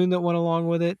cartoon that went along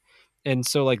with it. And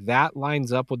so like that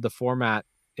lines up with the format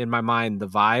in my mind, the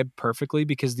vibe perfectly,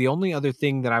 because the only other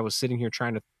thing that I was sitting here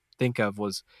trying to think of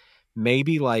was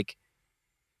maybe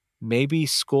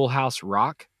Schoolhouse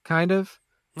Rock kind of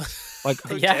like,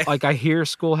 Yeah. like I hear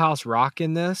Schoolhouse Rock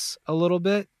in this a little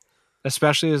bit,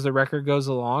 especially as the record goes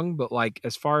along. But like,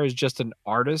 as far as just an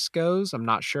artist goes, I'm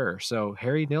not sure. So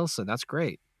Harry Nilsson, that's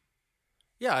great.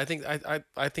 Yeah, I think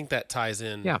I think that ties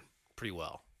in pretty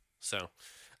well. So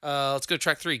let's go to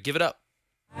track 3. Give It Up.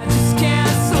 I just can't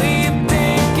sleep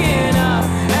thinking of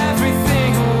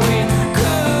everything we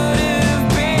could have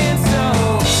been. So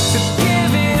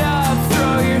give it up,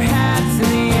 throw your hats in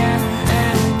the air,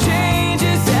 and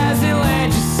changes as it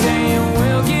land. Just saying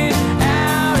we'll get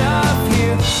out of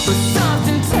here, but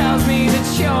something tells me that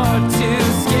you're too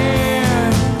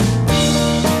scared.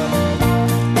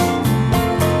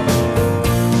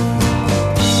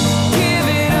 Give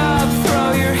it up,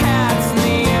 throw your hats in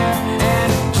the air,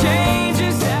 and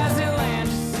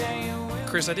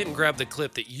Chris, I didn't grab the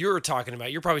clip that you're talking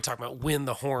about. You're probably talking about when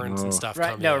the horns and stuff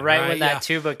Right, come no, in. right when Yeah. that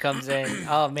tuba comes in.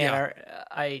 Oh man, Yeah.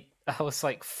 I was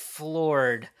like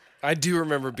floored. I do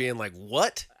remember being like,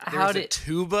 what? There How was a did-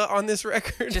 tuba on this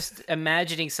record? Just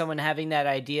imagining someone having that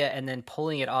idea and then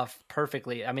pulling it off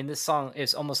perfectly. I mean, this song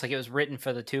is almost like it was written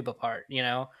for the tuba part, you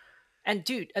know? And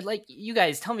dude, like, you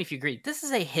guys tell me if you agree. This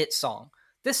is a hit song.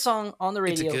 This song on the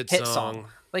It's a radio, good hit song.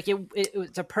 Like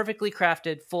it's a perfectly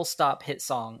crafted, full stop hit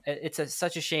song. It's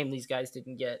such a shame these guys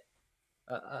didn't get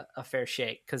a fair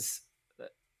shake because,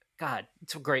 God,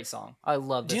 it's a great song. I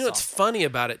love this Do you know song. what's funny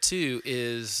about it too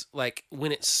is like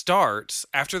when it starts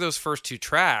after those first two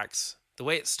tracks, the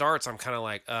way it starts, I'm kind of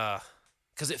like,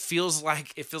 because it feels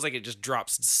like it just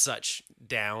drops such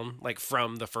down like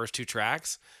from the first two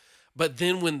tracks. But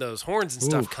then when those horns and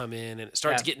stuff Ooh. come in and it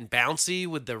starts getting bouncy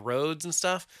with the Rhodes and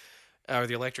stuff, or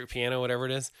the electric piano, whatever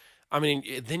it is, I mean,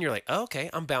 then you're like, oh, okay,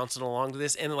 I'm bouncing along to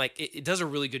this, and like it does a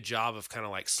really good job of kind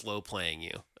of like slow playing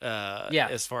you.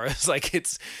 As far as like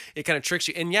it kind of tricks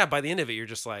you, and yeah, by the end of it, you're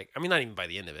just like, I mean, not even by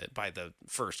the end of it, by the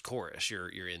first chorus, you're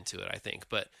into it, I think,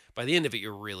 but by the end of it,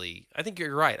 I think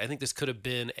you're right. I think this could have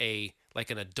been an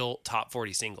adult top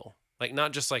 40 single, like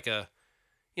not just like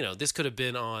this could have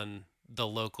been on the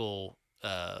local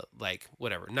like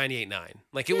whatever 98.9,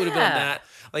 like it would have been on that,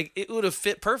 like it would have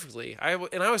fit perfectly. I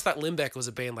always thought Limbeck was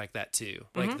a band like that too,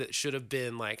 like that should have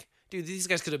been like, dude, these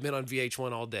guys could have been on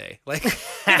VH1 all day, like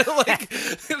like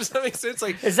does that make sense?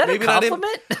 Like, Is that a maybe not in-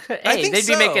 compliment? I Hey, think they'd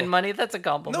so. be making money. That's a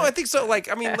compliment. No, I think so. Like,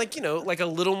 I mean, like, like a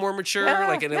little more mature,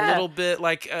 like, and a little bit,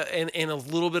 like, and a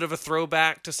little bit of a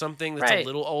throwback to something that's a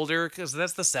little older, because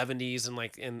that's the 70s, and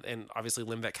like, and obviously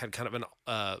Limbeck had kind of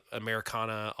an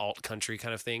Americana alt country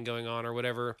kind of thing going on or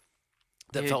whatever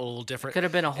that felt a little different. Could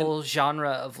have been a whole genre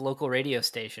of local radio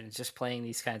stations just playing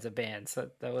these kinds of bands.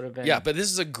 That would have been. Yeah, but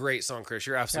this is a great song, Chris.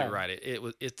 You're absolutely right.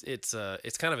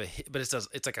 It's kind of a hit, but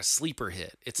it's like a sleeper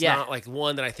hit. It's not like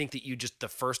one that I think that you just the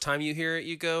first time you hear it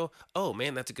you go, oh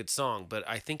man, that's a good song. But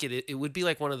I think it would be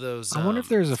like one of those. I wonder if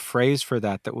there's a phrase for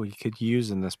that we could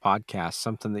use in this podcast.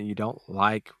 Something that you don't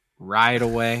like right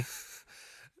away.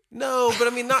 No, but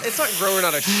I mean, it's not growing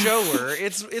on a shower.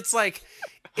 It's like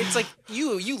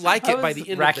you like it by the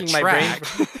end of the track.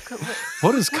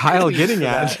 What is Kyle getting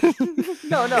at?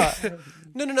 No.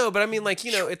 No. But I mean, like,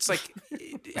 it's like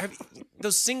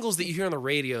those singles that you hear on the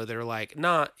radio that are like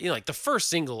not, like the first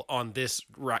single on this,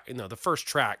 the first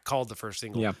track called the first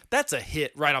single. Yep. That's a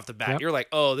hit right off the bat. Yep. You're like,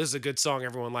 oh, this is a good song.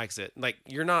 Everyone likes it. Like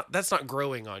that's not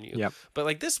growing on you. Yep. But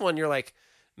like this one, you're like,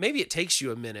 maybe it takes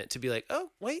you a minute to be like, oh,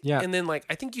 wait. Yeah. And then like,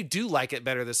 I think you do like it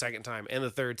better the second time and the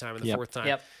third time and the fourth time.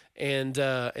 Yep.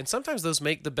 And sometimes those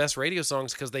make the best radio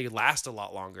songs because they last a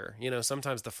lot longer.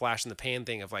 Sometimes the flash in the pan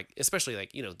thing of like, especially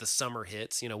like, the summer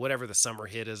hits, whatever the summer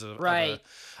hit is of a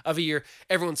year,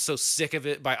 everyone's so sick of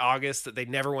it by August that they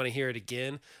never want to hear it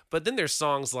again. But then there's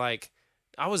songs like,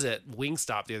 I was at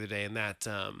Wingstop the other day and that,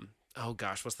 oh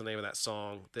gosh, what's the name of that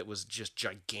song that was just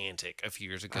gigantic a few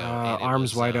years ago? And it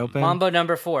Arms was, Wide Open. Mambo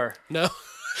number 4. No.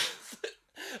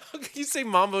 You say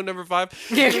Mambo number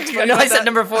 5? No, I said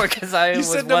number 4 because I You was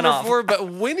said one number off. 4, but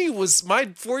Winnie my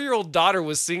 4-year-old daughter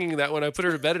was singing that when I put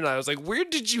her to bed tonight. I was like, where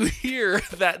did you hear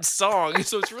that song?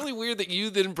 So it's really weird that you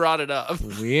then brought it up.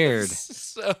 Weird.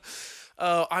 So,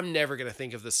 I'm never going to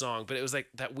think of the song, but it was like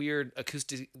that weird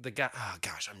acoustic, the guy, oh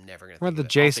gosh, I'm never going to think What, of the it. I'll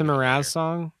Jason think of it Mraz later.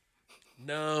 song?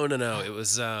 No.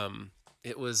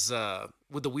 It was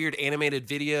with the weird animated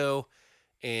video,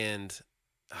 and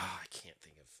I can't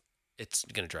think of. It's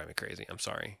gonna drive me crazy. I'm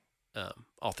sorry.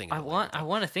 I'll think. Of it later. I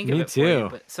want to think Me of it for you, too.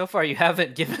 but so far you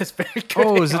haven't given us very good.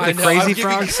 Oh, is it I the know, I'm Crazy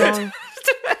giving Frog you- song?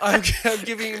 I'm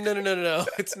giving you no.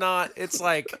 It's not. It's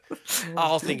like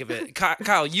I'll think of it.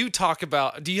 Kyle, you talk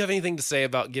about. Do you have anything to say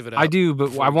about Give It Up? I do, but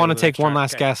before I we go want to the take one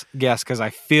next last track? guess because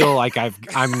I feel like I'm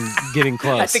getting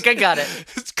close. I think I got it.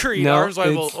 It's Creed. No, Arms wide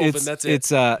it's- open. That's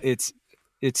it.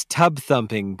 It's Tub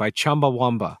Thumping by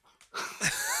Chumbawamba.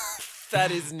 That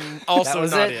is also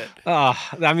was not it? it.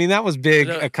 I mean, that was big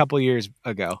No. a couple years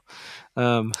ago.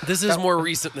 This is more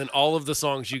recent than all of the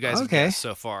songs you guys have Okay. guessed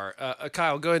so far.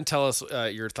 Kyle, go ahead and tell us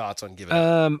your thoughts on Give It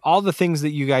Up. All the things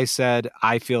that you guys said,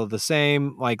 I feel the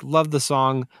same. Like, love the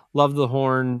song, love the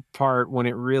horn part when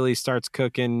it really starts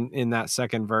cooking in that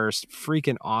second verse.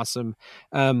 Freaking awesome.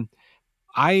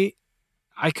 I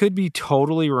could be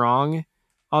totally wrong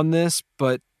on this,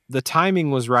 but the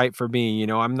timing was right for me.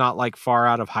 I'm not like far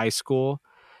out of high school,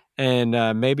 and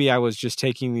maybe I was just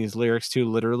taking these lyrics too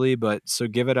literally. But so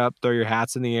give it up, throw your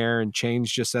hats in the air, and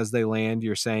change just as they land.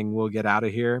 You're saying we'll get out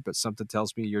of here, but something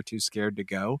tells me you're too scared to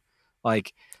go.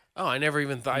 Like, Oh, I never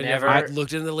even thought. I Never- never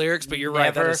looked into the lyrics, but you're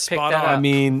right. That never is picked spot that on. up. I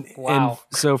mean, Wow.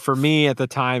 and so for me at the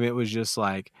time, it was just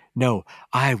like, no,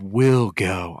 I will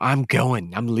go. I'm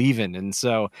going. I'm leaving. And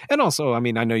so, and also, I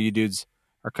mean, I know you dudes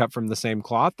are cut from the same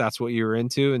cloth. That's what you were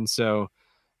into, and so,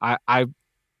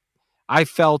 I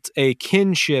felt a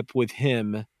kinship with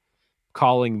him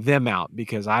calling them out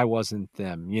because I wasn't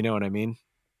them. You know what I mean?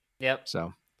 Yep.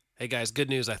 So, Hey guys, good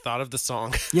news. I thought of the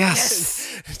song. yes.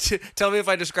 Tell me if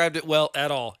I described it well at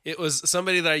all. It was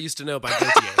somebody that I used to know by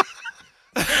Gautier.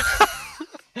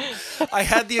 I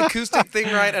had the acoustic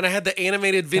thing right, and I had the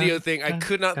animated video thing. I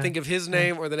could not think of his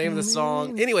name or the name of the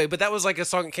song. Anyway, but that was like a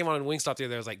song that came on in Wingstop the other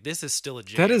day. I was like, this is still a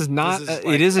jam. That is not. This is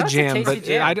It is a That's a jam, tasty but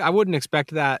jam. I wouldn't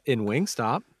expect that in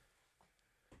Wingstop.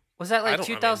 Was that I like don't-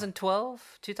 I mean-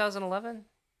 2012, 2011?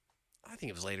 I think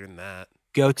it was later than that.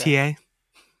 Gautier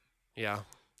Yeah.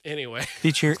 Anyway.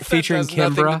 featuring That has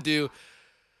nothing to Kimbra. do.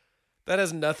 That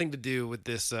has nothing to do with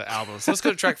this album. So let's go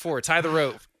to track 4, Tie the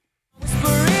Rope. Whisper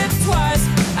it twice.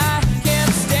 I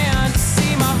can't stand to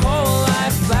see my whole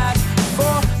life flash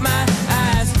before my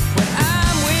eyes. When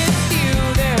I'm with you,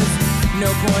 there's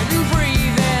no point in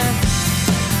breathing.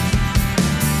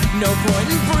 No point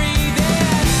in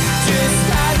breathing. Just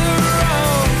tie the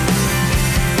rope.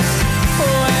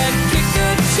 Oh, and kick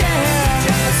the chair.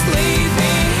 Just leave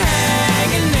me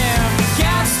hanging there,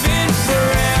 gasping for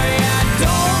air. Yeah,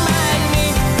 don't mind me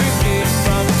 3 feet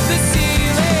from the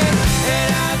ceiling,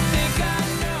 and I think I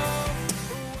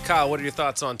know. Kyle, what are your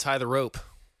thoughts on Tie the Rope?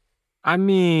 I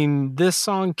mean, this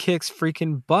song kicks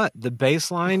freaking butt. The bass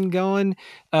line going.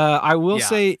 I will Yeah.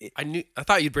 say, I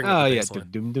thought you'd bring oh up the yeah, bass line.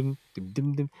 dum dum dum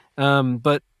dum dum.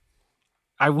 But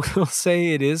I will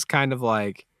say it is kind of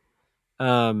like,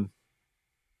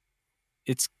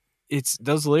 it's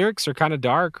those lyrics are kind of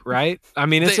dark, right? I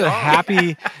mean, it's They a are.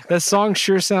 happy. That song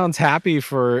sure sounds happy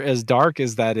for as dark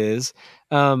as that is.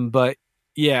 But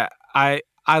yeah, I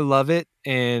love it,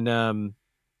 and I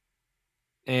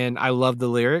love the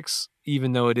lyrics,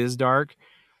 even though it is dark.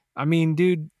 I mean,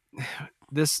 dude,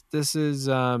 this is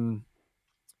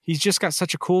he's just got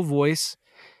such a cool voice,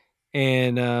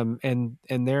 and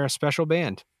they're a special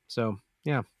band. So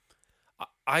yeah,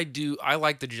 I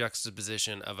like the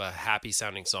juxtaposition of a happy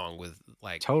sounding song with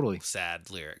like Totally. sad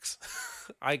lyrics.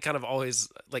 I kind of always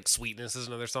like Sweetness is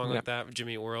another song like that.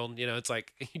 Jimmy Eat World, you know, it's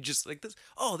like you just like this.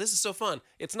 Oh, this is so fun.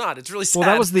 It's not. It's really sad. well,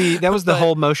 that was the But-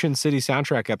 whole Motion City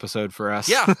soundtrack episode for us.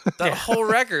 Yeah, that whole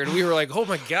record. We were like, oh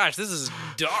my gosh, this is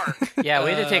dark. Yeah,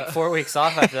 we had to take 4 weeks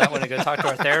off after that one to go talk to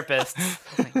our therapist.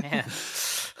 Like, man,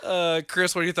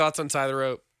 Chris, what are your thoughts on Tie the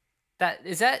Rope?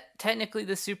 is that technically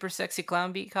the super sexy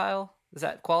clown beat, Kyle? Does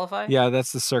that qualify? yeah,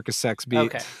 that's the Circus Sex beat.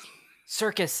 Okay.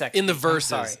 Circus sexy. In the I'm verses.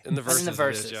 sorry. In the verses In the it is,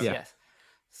 verses. yeah. Yes.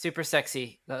 Super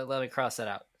sexy. Let me cross that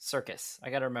out. Circus. I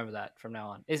got to remember that from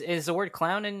now on. Is the word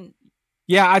clown in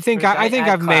Yeah, I think Or did I I think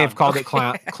add I may have clown?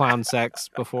 called it clown sex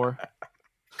before.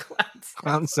 clowns?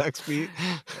 Clown sex beat.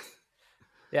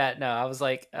 Yeah, no, I was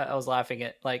like, I was laughing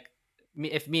at like,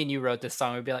 if me and you wrote this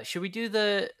song, we'd be like, should we do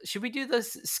the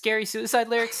scary suicide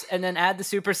lyrics and then add the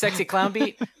super sexy clown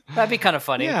beat? That'd be kind of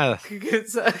funny. Yeah.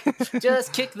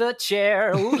 Just kick the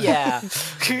chair. Ooh yeah.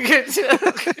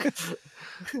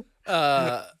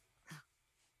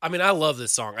 I mean, I love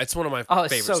this song. It's one of my Oh,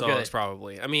 it's favorite so songs, good.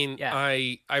 probably. I mean, Yeah.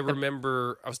 I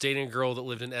remember I was dating a girl that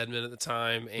lived in Edmond at the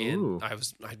time, and Ooh. I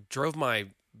drove my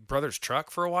brother's truck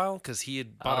for a while because he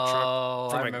had bought a truck Oh,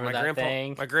 for I my remember that grandpa.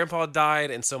 thing. My grandpa died,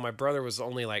 and so my brother was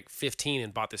only like 15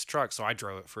 and bought this truck, so I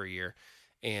drove it for a year.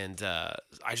 And I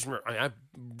just remember, I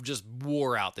just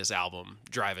wore out this album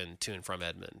driving to and from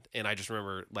Edmond, and I just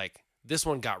remember like this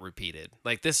one got repeated.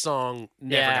 Like this song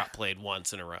never Yeah. got played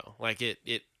once in a row. Like it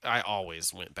I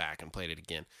always went back and played it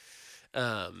again.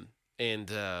 I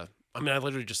mean, I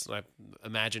literally just I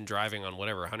imagine driving on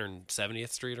whatever 170th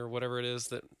Street or whatever it is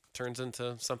that turns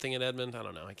into something in Edmond. I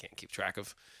don't know. I can't keep track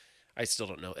of. I still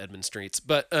don't know Edmond streets,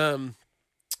 but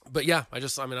yeah, I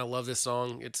love this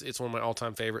song. It's one of my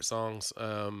all-time favorite songs.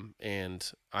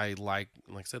 And I like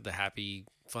I said, the happy,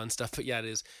 fun stuff. But yeah, it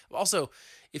is. Also,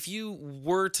 if you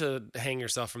were to hang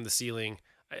yourself from the ceiling,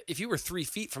 if you were 3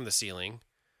 feet from the ceiling,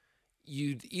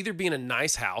 you'd either be in a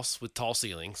nice house with tall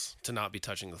ceilings to not be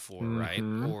touching the floor, right?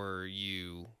 Or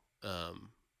you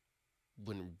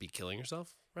wouldn't be killing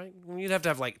yourself, right? You'd have to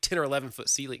have like 10 or 11 foot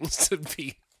ceilings to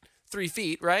be 3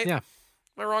 feet, right? Yeah. Am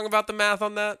I wrong about the math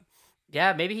on that?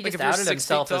 Yeah, maybe he Like, just if you're outed 6 feet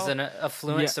himself as tall? an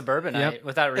affluent Yeah. suburbanite Yep.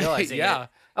 without realizing Yeah. it.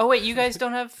 Oh wait, you guys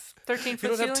don't have 13 You foot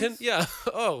don't have ceilings? 10? Yeah.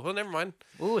 Oh, well, never mind.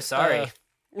 Ooh, sorry.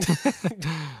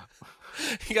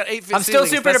 You got 8 feet. I'm still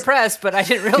super depressed, but I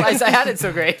didn't realize I had it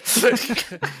so great.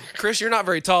 Chris, you're not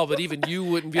very tall, but even you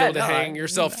wouldn't be able to hang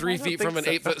yourself 3 don't feet from an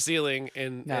think so. 8-foot ceiling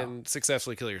and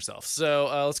successfully kill yourself.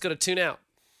 So let's go to Tune Out.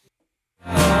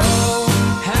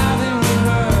 Haven't we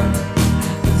heard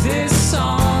this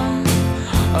song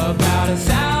about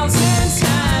 1,000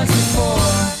 times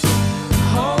before?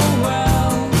 Oh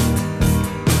well,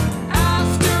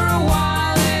 after a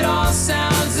while it all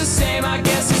sounds the same. I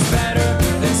guess it's better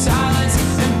than silence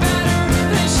and better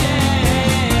than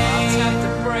shame. I'll tap the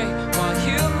brake while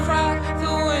you crack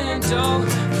the window.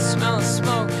 The smell of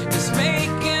smoke is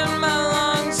making my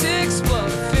lungs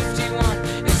explode.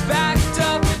 51 is backed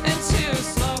up and too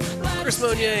slow. Chris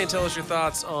Monnier, and tell us your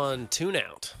thoughts on Tune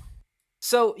Out.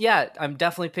 So yeah, I'm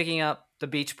definitely picking up the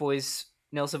Beach Boys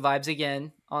Nilsson vibes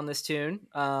again on this tune.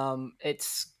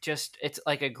 It's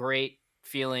like a great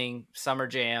feeling summer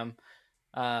jam.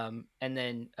 And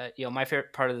then my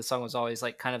favorite part of the song was always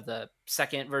like kind of the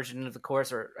second version of the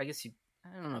chorus, or I guess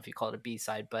I don't know if you call it a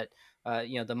B-side, but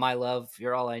the My Love,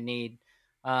 You're All I Need.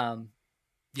 And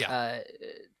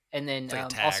then It's like a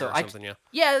tag also or something,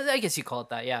 I guess you call it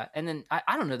that. Yeah. And then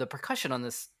I don't know, the percussion on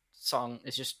this song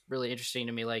is just really interesting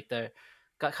to me. Like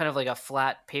got kind of like a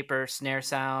flat paper snare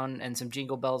sound and some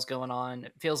jingle bells going on.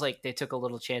 It feels like they took a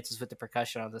little chances with the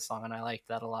percussion on this song, and I liked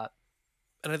that a lot.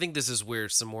 And I think this is where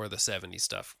some more of the 70s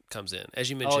stuff comes in. As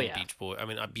you mentioned, yeah. Beach Boys. I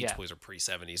mean, Beach Boys are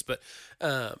pre-70s, but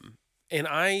and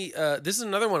this is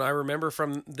another one I remember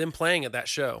from them playing at that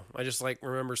show. I just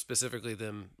remember specifically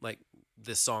them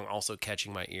this song also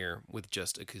catching my ear with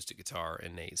just acoustic guitar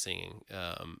and Nate singing.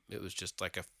 It was just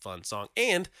like a fun song,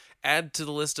 and add to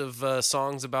the list of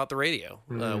songs about the radio.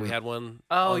 We had one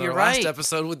on our last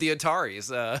episode with the Ataris,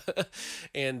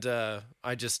 and I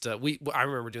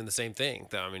remember doing the same thing.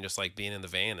 Though. I mean, just like being in the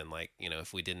van and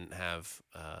if we didn't have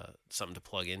something to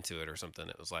plug into it or something,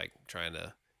 it was like trying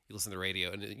to. You listen to the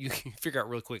radio and you can figure out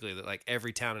real quickly that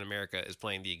every town in America is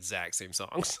playing the exact same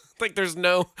songs. It's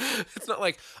not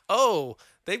like, oh,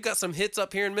 they've got some hits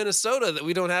up here in Minnesota that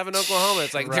we don't have in Oklahoma.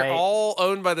 It's like they're all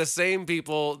owned by the same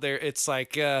people. It's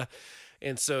like, and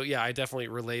so, yeah, I definitely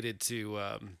related to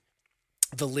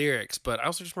the lyrics, but I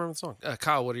also just remember the song.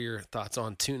 Kyle, what are your thoughts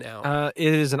on Tune Out?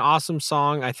 It is an awesome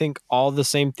song. I think all the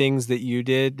same things that you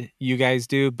guys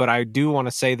do, but I do want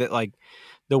to say that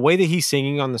the way that he's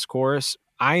singing on this chorus,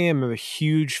 I am a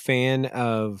huge fan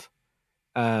of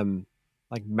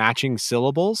matching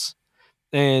syllables.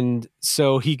 And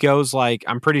so he goes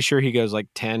I'm pretty sure he goes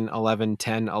 10, 11,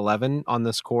 10, 11 on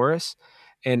this chorus.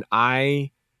 And I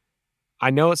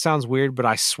know it sounds weird, but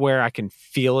I swear I can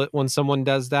feel it when someone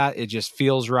does that. It just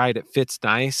feels right. It fits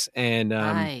nice. And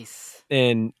nice.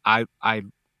 And I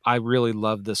really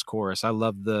love this chorus. I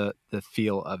love the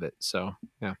feel of it. So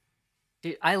yeah.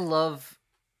 Dude, I love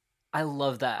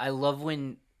that. I love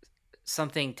when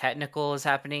something technical is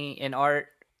happening in art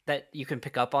that you can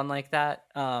pick up on like that.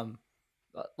 Now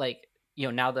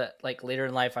that later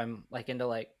in life I'm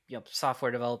into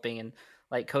software developing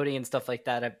and coding and stuff like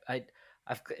that.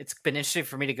 It's been interesting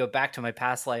for me to go back to my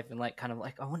past life and I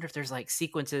wonder if there's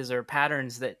sequences or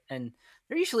patterns that, and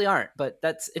there usually aren't, but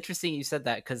that's interesting you said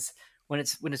that, because when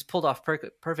it's pulled off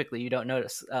perfectly, you don't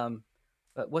notice.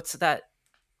 But what's that?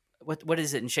 What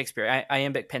is it in Shakespeare?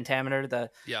 Iambic pentameter, the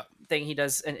thing he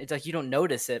does, and it's you don't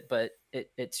notice it, but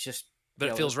it's just. But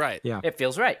it feels right. Yeah, it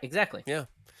feels right. Exactly. Yeah.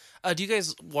 Do you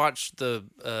guys watch the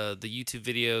YouTube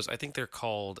videos? I think they're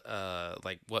called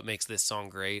 "What Makes This Song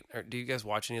Great." Or do you guys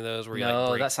watch any of those where he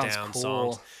breaks that sounds down cool.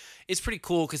 songs? It's pretty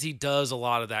cool because he does a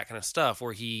lot of that kind of stuff.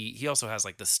 Where he also has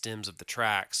the stems of the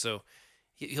tracks, so.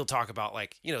 He'll talk about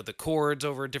the chords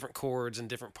over different chords and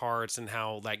different parts and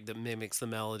how that mimics the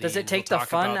melody. Does it take the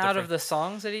fun out of the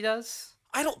songs that he does?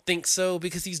 I don't think so,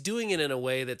 because he's doing it in a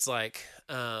way that's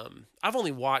I've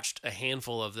only watched a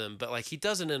handful of them, but he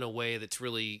does it in a way that's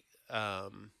really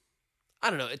I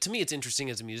don't know. To me, it's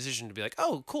interesting as a musician to be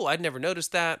oh, cool, I'd never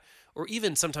noticed that. Or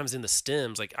even sometimes in the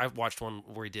stems, I've watched one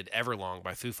where he did Everlong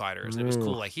by Foo Fighters, and it was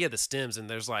cool. He had the stems, and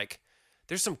there's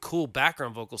some cool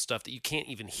background vocal stuff that you can't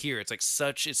even hear. It's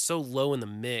it's so low in the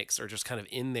mix or just kind of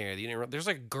in there. There's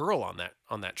a girl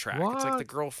on that track. What? It's the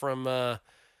girl from I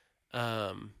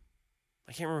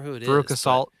can't remember who it is. Veruca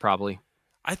Salt, probably.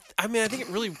 I think it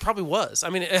really probably was. I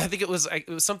think it was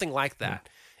something like that.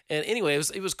 Yeah. And anyway,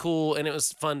 it was cool, and it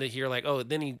was fun to hear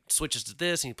then he switches to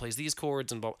this and he plays these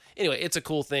chords and blah. Anyway, it's a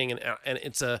cool thing, and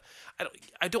it's I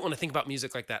don't want to think about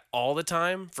music like that all the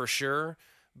time, for sure,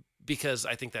 because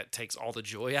I think that takes all the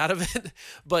joy out of it.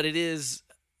 But it is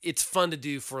it's fun to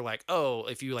do for like, oh,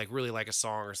 if you like really like a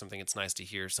song or something, it's nice to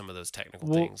hear some of those technical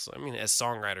Well- things. I mean, as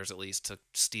songwriters at least, to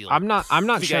steal. I'm not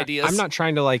the ideas. I'm not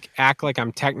trying to like act like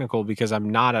I'm technical, because I'm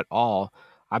not at all.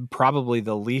 I'm probably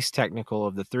the least technical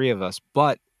of the three of us,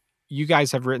 but you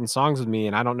guys have written songs with me,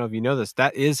 and I don't know if you know this.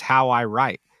 That is how I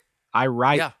write. I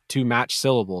write Yeah. to match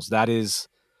syllables. That is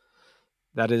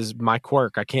my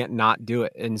quirk. I can't not do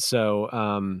it. And so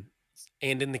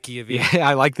and in the key of E. yeah,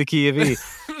 I like the key of E.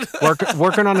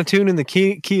 Working on a tune in the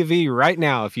key of E right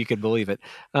now, if you could believe it.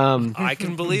 I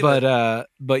can believe it.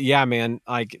 But yeah, man,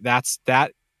 like that's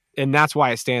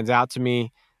why it stands out to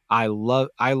me. I love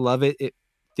it.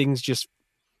 Things just,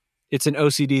 it's an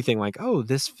OCD thing. Like, oh,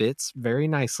 this fits very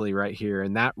nicely right here,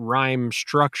 and that rhyme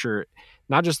structure,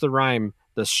 not just the rhyme,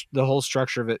 the whole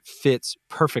structure of it fits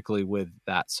perfectly with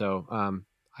that. So,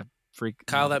 I freak.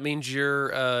 Kyle, that means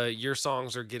your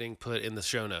songs are getting put in the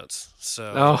show notes.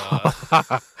 So,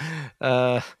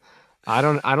 I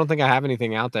don't think I have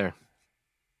anything out there.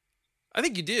 I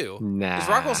think you do. Nah. Is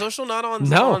Rockwell Social not on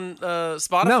No. on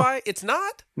Spotify? It's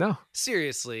not? No.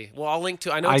 Seriously. Well, I'll link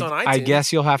to. I know it's on iTunes. I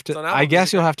guess you'll have It's on to. Apple I guess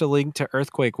Music, you'll right? have to link to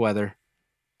Earthquake Weather.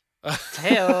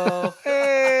 Heyo.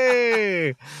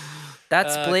 Hey.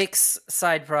 That's Uh, Blake's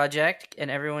side project, and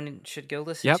everyone should go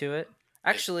listen Yep. to it.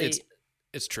 Actually,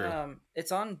 It's true.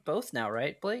 it's on both now,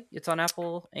 right, Blake? It's on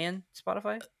Apple and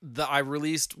Spotify. I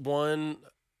released one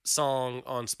song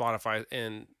on Spotify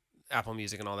and Apple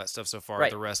Music and all that stuff so far.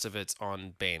 Right. The rest of it's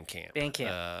on Bandcamp.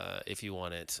 If you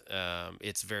want it.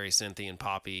 It's very synthy and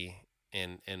poppy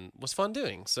and was fun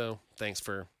doing. So thanks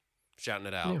for shouting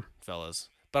it out, Yeah. fellas.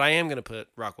 But I am going to put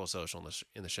Rockwell Social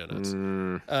in the show notes.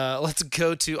 Mm. Let's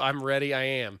go to I'm Ready, I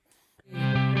Am.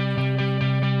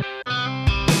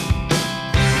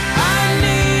 I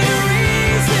need a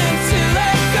reason to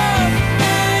let go,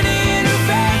 an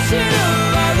intervention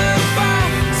of other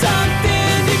fire,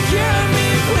 something to cure me,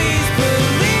 please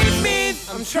believe me.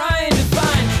 I'm trying to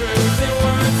find truth in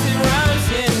words and rhymes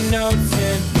and notes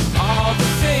and all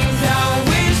the things I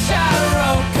wish I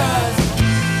wrote, 'cause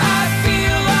I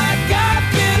feel like I've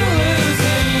been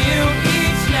losing you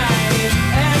each night. It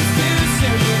ends too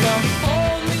soon, you don't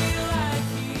hold me like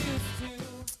you used to.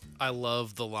 I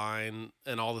love the line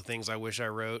and all the things I wish I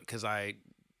wrote, because I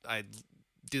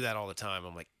do that all the time.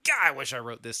 I'm like, God, I wish I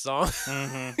wrote this song.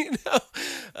 You know?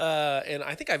 And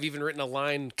I think I've even written a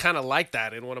line kind of like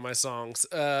that in one of my songs.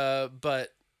 But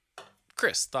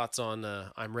Chris, thoughts on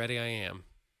I'm Ready, I Am?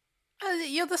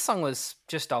 This song was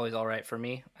just always all right for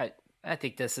me. I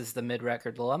think this is the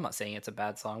mid-record low. I'm not saying it's a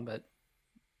bad song, but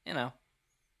Yeah,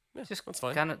 just that's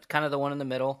fine. kind of the one in the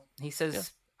middle. He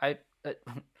says,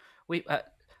 we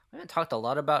haven't talked a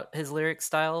lot about his lyric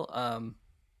style.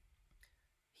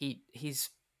 He's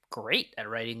great at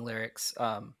writing lyrics.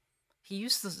 He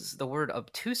uses the word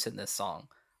obtuse in this song.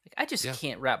 Like, I just Yeah.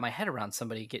 can't wrap my head around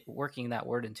somebody working that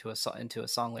word into a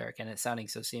song lyric and it sounding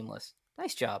so seamless.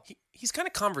 Nice job. He's kind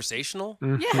of conversational.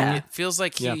 Mhm. Yeah. It feels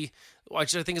like Yeah.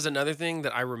 which I think is another thing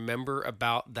that I remember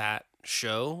about that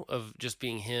show of just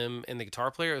being him and the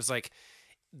guitar player. It was like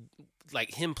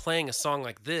him playing a song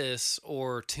like this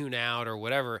or Tune Out or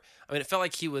whatever. I mean, it felt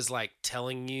like he was like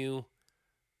telling you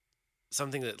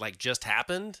something that like just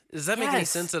happened. Does that make any Yes.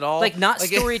 sense at all? Like, not Like,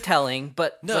 storytelling,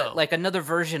 but No. like another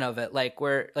version of it, like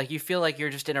where like you feel like you're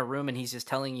just in a room and he's just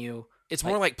telling you. It's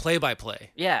more like play by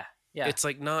play. Yeah, It's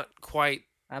like not quite.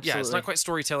 absolutely. Yeah, it's not quite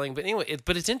storytelling, but anyway,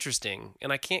 but it's interesting,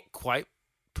 and I can't quite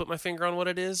put my finger on what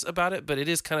it is about it, but it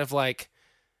is kind of like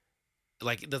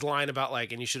the line about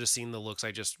like, and you should have seen the looks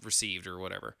I just received or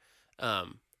whatever. I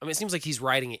mean, it seems like he's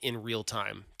writing it in real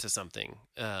time to something.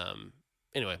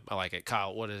 Anyway, I like it.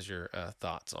 Kyle, what is your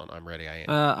thoughts on I'm Ready, I Am?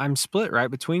 I'm split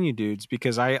right between you dudes,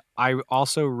 because I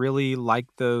also really like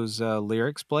those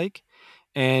lyrics, Blake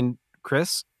and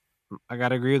Chris. I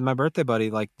gotta agree with my birthday buddy.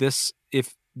 Like this,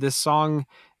 if this song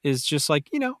is just like,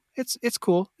 it's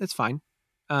cool, it's fine.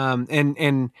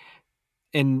 And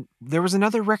there was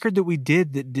another record that we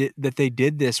did that they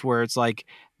did this, where it's like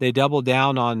they double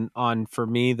down on for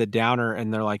me the downer,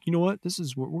 and they're like, you know what,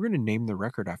 we're gonna name the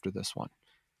record after this one.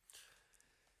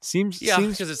 Seems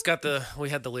because it's got we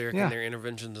had the lyric Yeah. in there,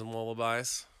 interventions and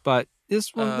lullabies. but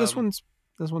this one's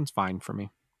fine for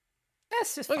me.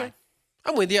 That's just Okay. fine.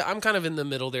 I'm with you. I'm kind of in the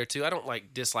middle there too. I don't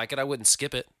like dislike it. I wouldn't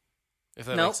skip it, if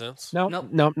that Nope. makes sense. Nope,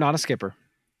 Nope. not a skipper.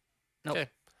 Nope. Okay,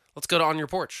 let's go to On Your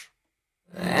Porch.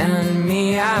 And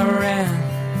me, I ran.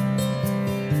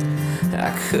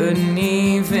 I couldn't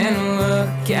even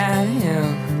look at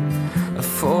him,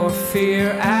 for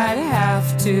fear I'd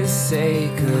have to say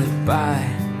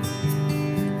goodbye.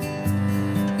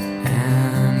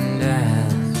 And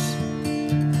as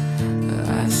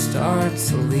I start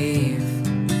to leave,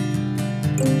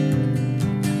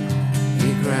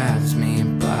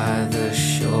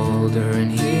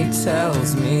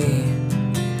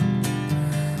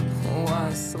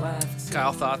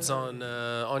 Kyle, thoughts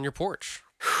on your porch?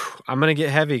 I'm gonna get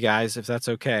heavy, guys, if that's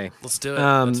okay. Let's do it.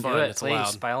 Um, That's Do fine. it, It's please,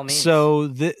 allowed. by all means. So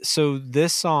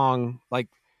this song, like,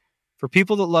 for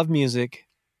people that love music,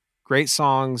 great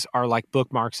songs are like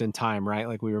bookmarks in time, right?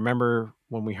 Like, we remember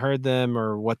when we heard them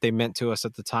or what they meant to us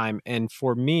at the time. And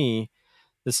for me,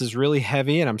 this is really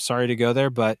heavy, and I'm sorry to go there,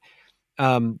 but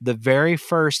the very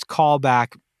first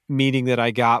callback meeting that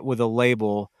I got with a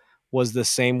label was the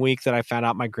same week that I found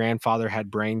out my grandfather had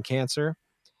brain cancer.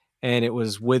 And it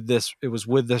was with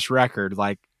this record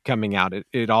like coming out.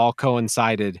 It all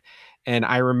coincided. And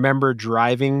I remember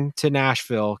driving to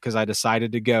Nashville because I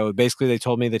decided to go. Basically, they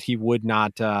told me that he would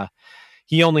not,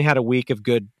 he only had a week of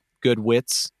good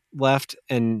wits left,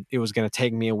 and it was going to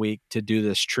take me a week to do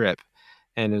this trip.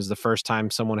 And it was the first time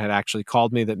someone had actually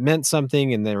called me that meant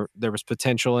something, and there was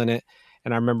potential in it.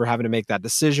 And I remember having to make that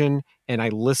decision. And I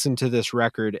listened to this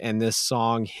record, and this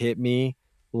song hit me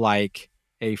like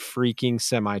a freaking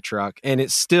semi truck. And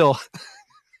it's still,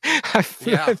 I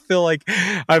feel like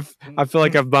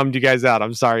I've bummed you guys out.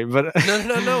 I'm sorry, but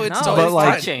No, it's No, totally but,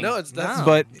 like- fine. No, it's that's No.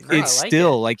 but great. it's I like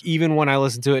still it. like, even when I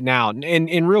listen to it now,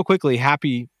 and real quickly,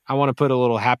 I want to put a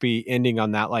little happy ending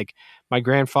on that. Like, my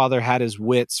grandfather had his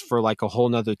wits for like a whole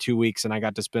nother 2 weeks, and I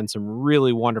got to spend some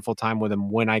really wonderful time with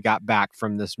him when I got back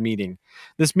from this meeting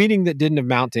that didn't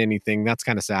amount to anything. That's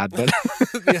kind of sad, but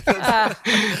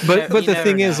but You the never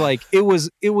thing is, know. like, it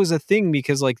was a thing,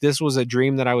 because like, this was a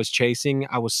dream that I was chasing.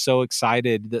 I was so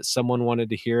excited that someone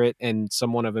wanted to hear it, and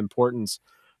someone of importance.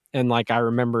 And like, I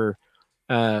remember,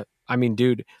 I mean,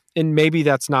 dude, and maybe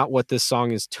that's not what this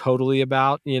song is totally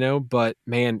about, but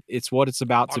man, it's what it's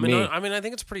about to me. I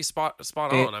think it's pretty spot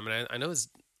on. I mean, I know his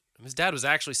dad was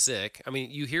actually sick. I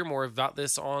mean, you hear more about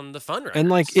this on the Fun records. And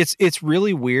like, it's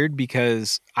really weird,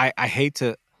 because I hate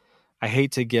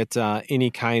to get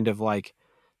any kind of like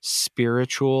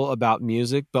spiritual about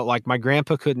music, but like, my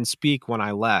grandpa couldn't speak when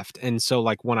I left, and so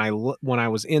like, when I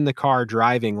was in the car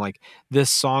driving, like, this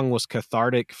song was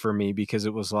cathartic for me, because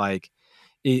it was like,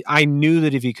 I knew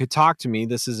that if he could talk to me,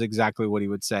 this is exactly what he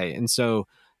would say. And so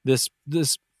this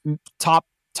top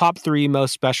 3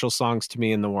 most special songs to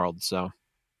me in the world. So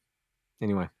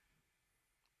anyway,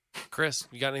 Chris,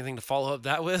 you got anything to follow up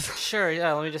that with? Sure,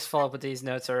 yeah. Let me just follow up with these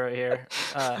notes right here.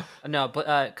 No,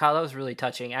 but Kyle, that was really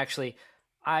touching. Actually,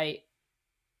 I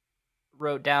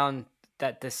wrote down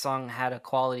that this song had a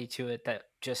quality to it that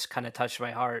just kind of touched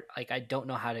my heart. Like, I don't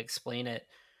know how to explain it,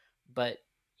 but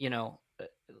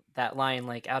that line,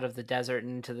 like, out of the desert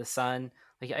and into the sun,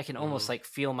 like, I can almost like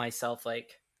feel myself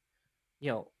like,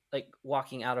 like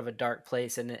walking out of a dark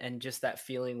place, and just that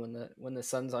feeling when the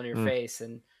sun's on your face.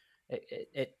 And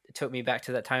it took me back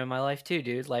to that time in my life too,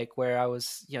 dude, like, where I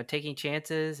was, taking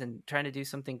chances and trying to do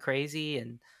something crazy,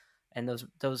 and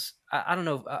those I don't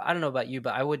know about you,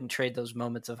 but I wouldn't trade those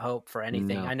moments of hope for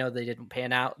anything. No. I know they didn't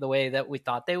pan out the way that we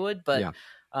thought they would, but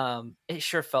Yeah. it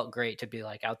sure felt great to be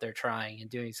like out there trying and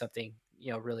doing something,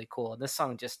 really cool. And this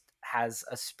song just has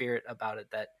a spirit about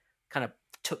it that kind of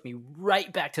took me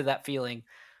right back to that feeling.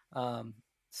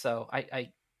 So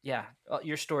yeah,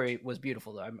 your story was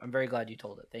beautiful though. I'm very glad you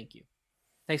told it. Thank you.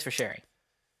 Thanks for sharing.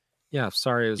 Yeah.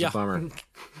 Sorry, it was Yeah. a bummer.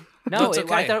 No, It's I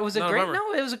okay. thought it was Not a bummer.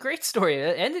 it was a great story.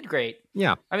 It ended great.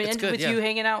 Yeah. I mean, It's ended good, with yeah. you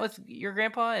hanging out with your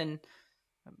grandpa, and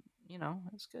it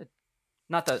was good.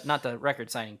 Not the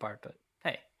record signing part, but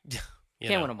hey, You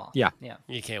can't know, win them all. Yeah. Yeah.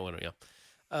 You can't win them. Yeah.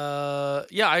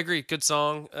 Yeah, I agree. Good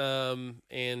song.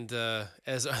 And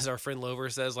as our friend Lover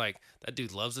says, like, that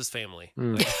dude loves his family.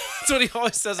 Mm. That's what he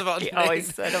always says about He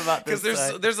always said about this.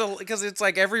 because it's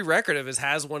like every record of his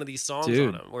has one of these songs Dude.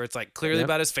 on them where it's like clearly Yep.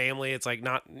 about his family. It's like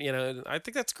not, I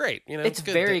think that's great. It's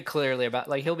good. very clearly about,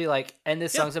 like, he'll be like, and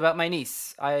this Yeah. song's about my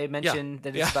niece. I mentioned that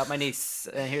it's Yeah. about my niece,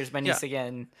 and here's my niece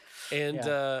again. And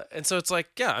so it's like,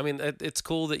 yeah, I mean, it's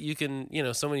cool that you can,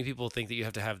 so many people think that you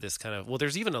have to have this kind of, well,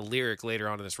 there's even a lyric later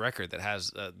on in this record that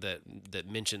has that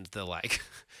mentions the, like,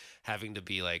 having to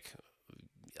be like,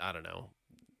 I don't know,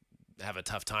 have a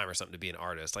tough time or something to be an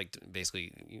artist. Like,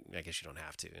 basically, I guess you don't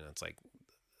have to. It's like,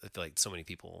 I feel like so many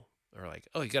people are like,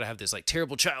 oh, you got to have this like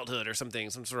terrible childhood or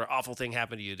something, some sort of awful thing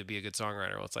happen to you to be a good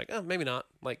songwriter. Well, it's like, oh, maybe not.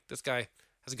 Like, this guy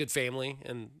has a good family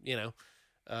and,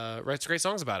 writes great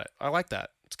songs about it. I like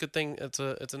that. It's a good thing. It's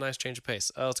a nice change of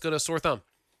pace. Let's go to Sore Thumb.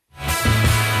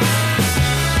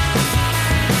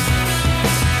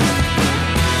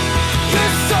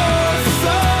 You're so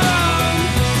strong.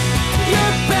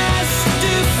 Your best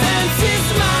defense is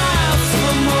miles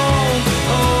from home.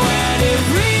 Oh, and it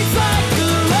reads like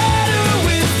a letter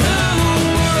with the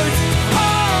words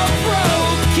all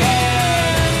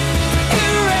broken.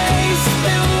 Erase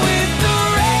them with the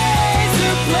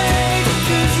razor blade,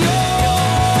 'cause you're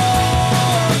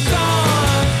gone.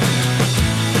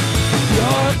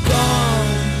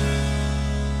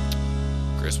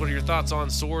 your thoughts on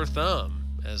Sore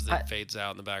Thumb as it I- fades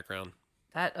out in the background?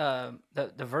 That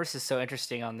the verse is so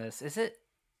interesting on this. Is it?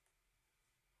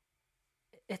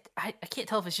 I can't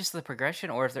tell if it's just the progression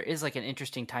or if there is like an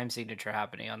interesting time signature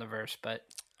happening on the verse, but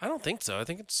I don't think so. I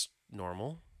think it's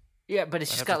normal. yeah, but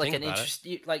it's I'd just have got to like think an about it.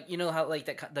 interest, like you know how like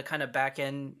the kind of back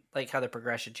end, like how the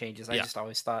progression changes. I Yeah. just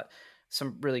always thought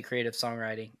some really creative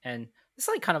songwriting, and it's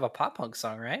like kind of a pop punk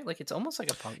song, right? Like it's almost like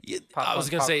a punk. Yeah, pop I was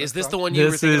punk, gonna pop say, punk is this song. the one you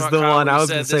were This thinking is about, the Kyle, one where I you was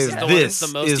said going to say. this is the one that's This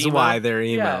the most is emo? why they're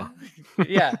emo. Yeah,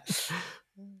 yeah.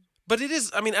 But it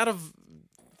is. I mean,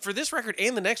 for this record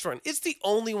and the next one, it's the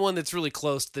only one that's really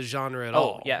close to the genre at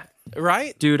all. Oh yeah,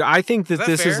 Right? Dude, I think that that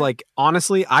this fair? is like,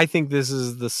 honestly, I think this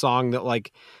is the song that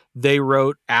like they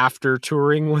wrote after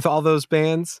touring with all those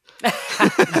bands.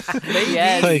 Maybe.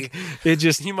 Yes. Like it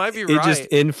just You might be it right. just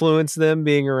influenced them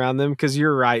being around them, because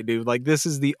you're right, dude. Like this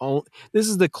is the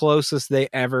closest they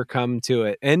ever come to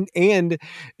it. And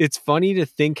it's funny to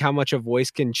think how much a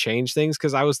voice can change things,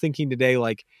 because I was thinking today,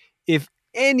 like, if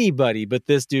anybody but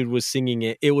this dude was singing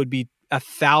it, it would be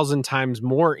 1,000 times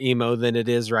more emo than it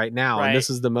is right now. Right. And this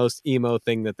is the most emo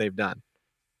thing that they've done.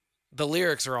 The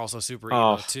lyrics are also super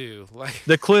emo Oh. too. Like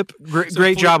The clip, great So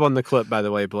please- job on the clip, by the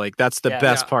way, Blake. That's the Yeah.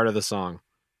 best Yeah. part of the song.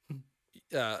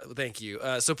 thank you.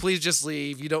 So please just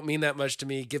leave. You don't mean that much to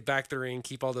me. Give back the ring.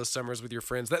 Keep all those summers with your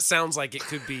friends. That sounds like it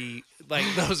could be like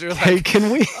those are like. Hey,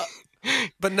 can we?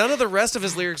 But none of the rest of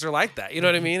his lyrics are like that. You know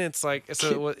what I mean? It's like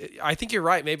so. I think you're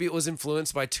right. Maybe it was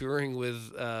influenced by touring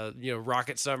with,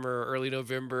 Rocket Summer, Early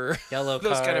November, Yellow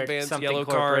those Card, kind of bands. something Yellow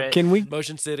corporate. Card, Can we?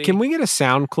 Motion City. Can we get a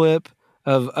sound clip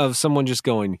of someone just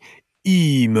going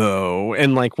emo,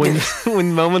 and like when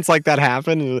when moments like that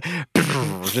happen,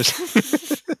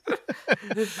 just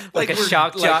like a we're-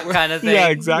 shock jock we're- kind of thing. yeah,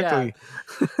 exactly.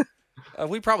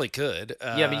 We probably could.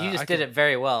 Yeah, but you just did it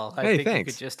very well. I Hey, think you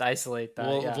thanks. could just isolate that.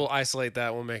 We'll yeah. we'll isolate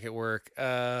that. We'll make it work.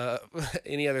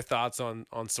 Any other thoughts on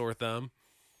Sore Thumb?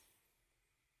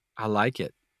 I like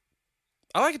it.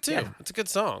 I like it too. Yeah. It's a good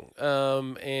song.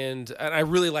 And I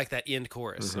really like that end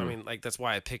chorus. I Mhm. mean, like that's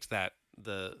why I picked that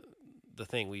the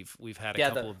thing. We've had a Yeah,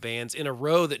 couple the- of bands in a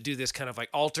row that do this kind of like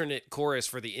alternate chorus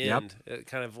for the Yep. end.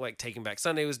 Kind of like Taking Back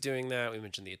Sunday was doing that. We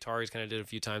mentioned the Ataris kind of did it a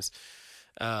few times.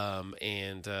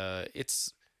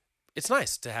 It's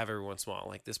nice to have every once in a while.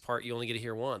 Like this part you only get to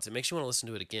hear once. It makes you want to listen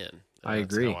to it again. I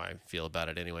That's agree. how I feel about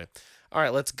it anyway. All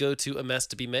right, let's go to A Mess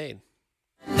to Be Made.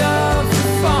 Love the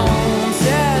phone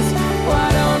says,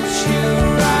 why don't you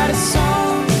write a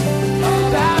song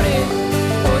about it?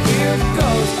 Well, here it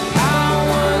goes. I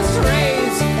was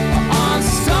raised on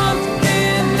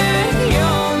something that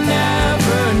you'll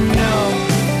never know.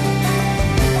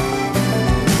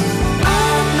 I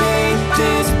made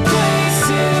this place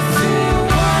if it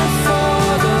weren't for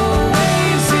the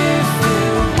waves, if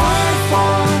it weren't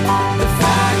for the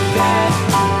fact that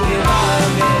we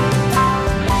love it.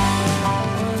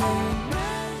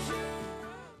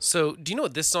 So, do you know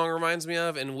what this song reminds me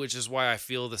of, and which is why I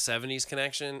feel the 70s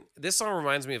connection? This song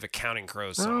reminds me of a Counting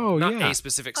Crows song. Oh, Not yeah. a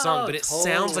specific song, Oh, but it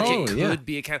sounds like totally. it Oh, could yeah.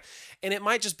 be a count. And it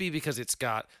might just be because it's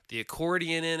got the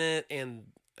accordion in it, and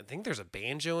I think there's a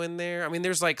banjo in there. I mean,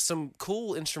 there's like some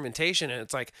cool instrumentation, and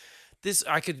it's like this.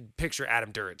 I could picture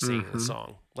Adam Duritz singing the Mhm.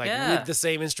 song, like Yeah. with the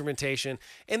same instrumentation.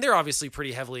 And they're obviously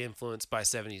pretty heavily influenced by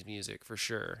 70s music for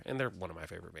sure. And they're one of my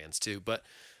favorite bands too. But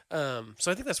so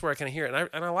I think that's where I kind of hear it,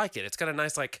 and I like it. It's got a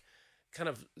nice like kind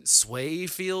of sway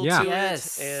feel Yeah. to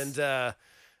Yes. it, and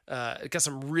it got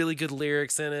some really good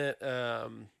lyrics in it.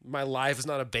 My life is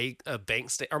not a bank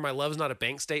state, or my love is not a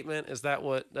bank statement. Is that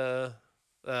what the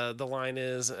line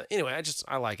is? Anyway,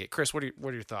 I like it. Chris, what are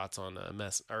your thoughts on A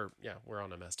Mess? Or yeah, we're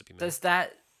on A Mess to Be Made. Does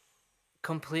that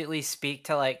completely speak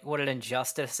to like what an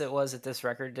injustice it was that this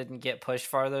record didn't get pushed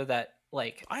farther? That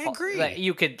like I agree. That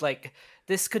you could like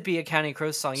this could be a Counting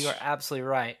Crows song. You are absolutely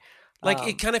right. Like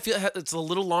it kind of it's a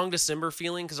little Long December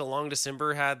feeling, because a Long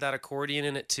December had that accordion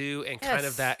in it too, and kind of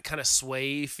Yes. that kind of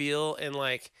sway feel, and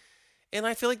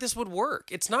I feel like this would work.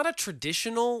 It's not a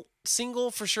traditional single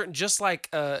for sure, just like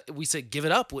we said, Give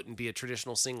It Up wouldn't be a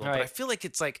traditional single, but I Right. feel like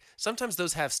it's like sometimes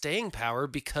those have staying power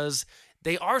because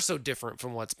they are so different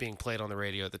from what's being played on the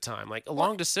radio at the time. Like a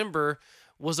Long December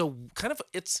was a kind of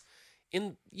it's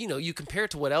in you compare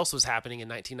it to what else was happening in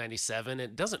 1997,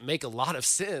 it doesn't make a lot of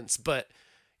sense, but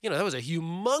that was a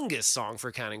humongous song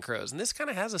for Counting Crows, and this kind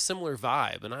of has a similar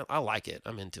vibe, and I like it.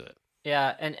 I'm into it.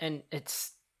 Yeah, and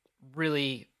it's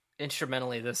really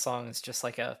instrumentally. This song is just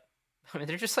like I mean,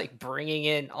 they're just like bringing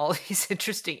in all these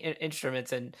interesting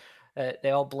instruments, and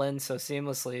they all blend so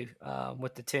seamlessly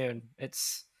with the tune.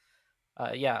 It's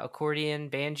accordion,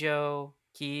 banjo,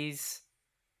 keys.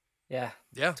 Yeah,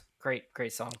 Yeah, great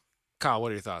song. Kyle,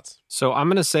 what are your thoughts? So I'm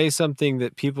going to say something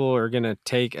that people are going to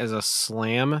take as a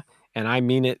slam, and I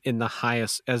mean it in the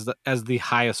highest as the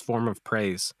highest form of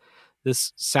praise.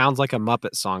 This sounds like a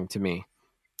Muppet song to me.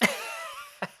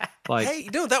 Like, hey,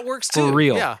 no, that works for too.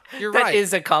 real. Yeah, you're That right.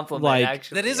 is a compliment, Like,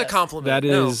 actually. That is a yes. compliment.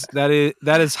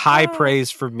 that is high praise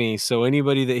for me. So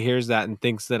anybody that hears that and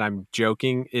thinks that I'm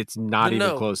joking, it's not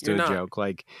even close to a joke.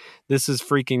 Like, this is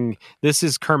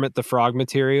Kermit the Frog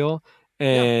material,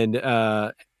 and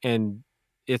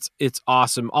it's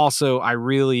awesome. Also,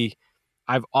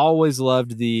 I've always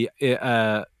loved the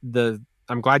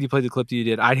I'm glad you played the clip that you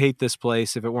did. I'd hate this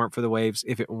place if it weren't for the waves,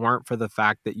 if it weren't for the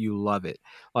fact that you love it.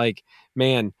 Like,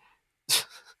 man,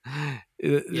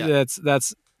 that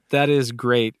is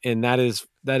great, and that is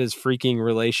freaking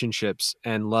relationships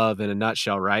and love in a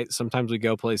nutshell, right? Sometimes we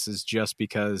go places just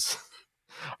because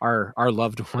our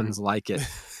loved ones like it.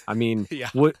 I mean,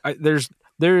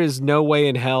 there is no way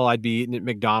in hell I'd be eating at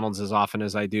McDonald's as often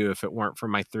as I do if it weren't for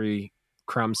my 3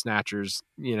 crumb snatchers,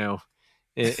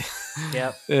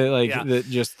 that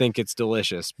just think it's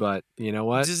delicious. But you know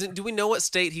what? Do we know what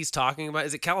state he's talking about?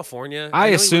 Is it California? I know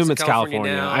he assume lives in it's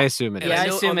California. now. I assume it is. Yeah, I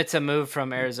assume it's a move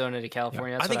from Arizona to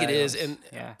California. I That's think what it is, and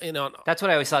that's what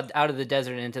I always thought. Out of the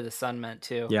desert and into the sun meant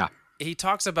too. Yeah. He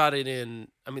talks about it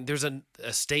there's a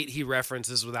state he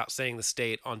references without saying the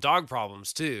state on Dog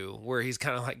Problems too, where he's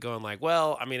kind of like going like,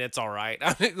 well, I mean, it's all right.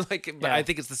 I think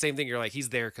it's the same thing. You're like, he's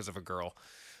there because of a girl.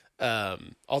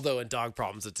 Although in Dog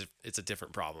Problems, it's a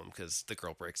different problem because the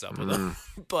girl breaks up with him.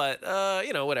 But,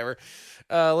 whatever.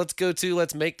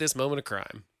 Let's make this moment a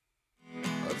crime.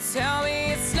 Well, tell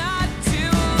me it's not too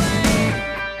late.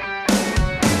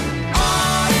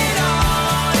 On and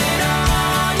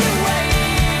on you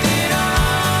wait, and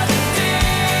all the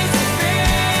days that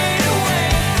fade away,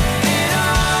 and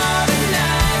all the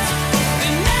nights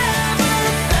that never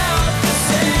felt the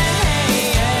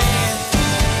same.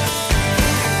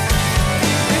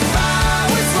 If I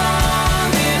was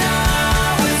wrong, then I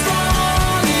was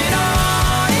wrong, and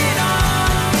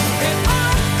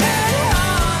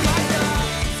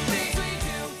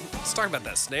Let's talk about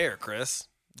that snare, Chris.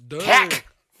 Heck!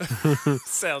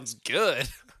 Sounds good.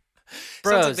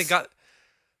 Bros. Sounds like they got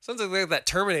that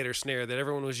Terminator snare that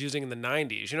everyone was using in the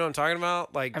 90s. You know what I'm talking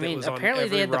about? Like, I that mean, was on apparently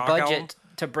every they had the rock budget album.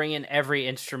 to bring in every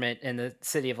instrument in the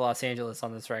city of Los Angeles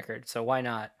on this record, so why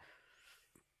not?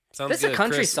 Sounds This is good. a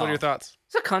country Chris, song. What are your thoughts?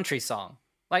 It's a country song.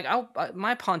 Like,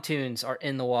 my pontoons are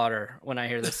in the water when I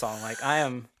hear this song. Like,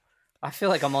 I feel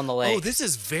like I'm on the lake. Oh, this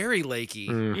is very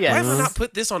lakey. Yes. Why have I not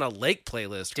put this on a lake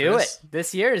playlist, Do Chris? it.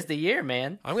 This year is the year,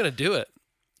 man. I'm going to do it.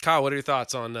 Kyle, what are your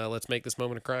thoughts on Let's Make This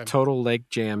Moment a Crime? Total lake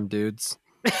jam, dudes.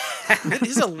 It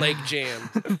is a lake jam.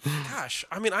 Gosh,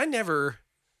 I mean, I never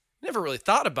really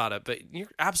thought about it, but you're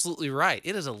absolutely right.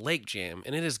 It is a lake jam,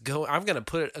 and it is I'm going to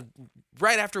put it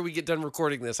right after we get done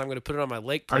recording this. I'm going to put it on my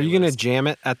lake playlist. Are you going to jam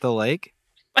it at the lake?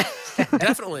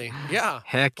 Definitely, yeah.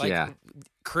 Heck yeah.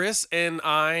 Chris and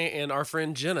I and our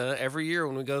friend Jenna, every year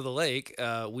when we go to the lake,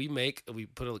 we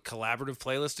put a collaborative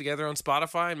playlist together on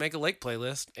Spotify and make a lake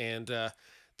playlist, and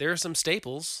there are some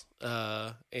staples,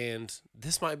 and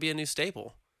this might be a new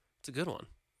staple. It's a good one.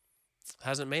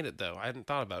 Hasn't made it though. I hadn't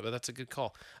thought about it, but that's a good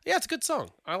call. Yeah, it's a good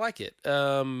song. I like it.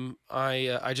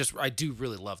 I do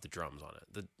really love the drums on it.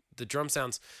 The drum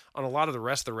sounds on a lot of the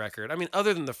rest of the record. I mean,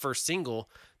 other than the first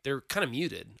single, they're kind of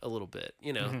muted a little bit,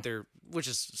 which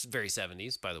is very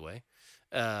 70s, by the way.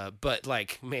 But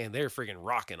like, man, they're freaking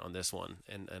rocking on this one.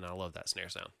 And I love that snare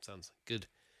sound. Sounds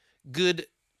good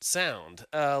sound.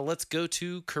 Let's go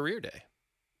to Career Day.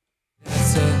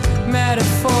 It's a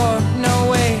metaphor, no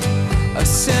way, a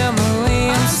simile.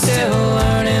 I'm still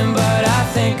learning, but I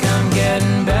think I'm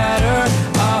getting better.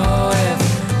 Oh,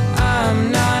 if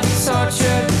I'm not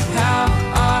tortured, how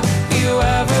are you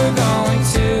ever going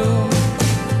to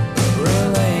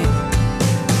relate?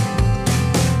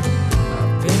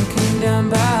 I've been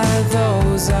condemned by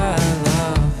those I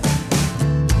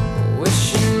love,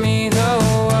 wishing me the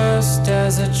worst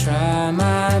as I try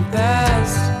my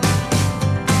best.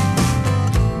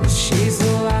 She's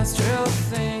the last real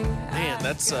thing. Man,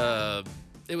 that's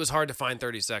it was hard to find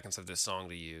 30 seconds of this song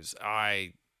to use.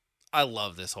 I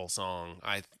love this whole song.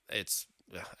 It's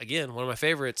again one of my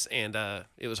favorites, and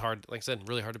it was hard, like I said,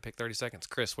 really hard to pick 30 seconds.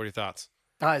 Chris, what are your thoughts?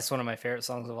 It's one of my favorite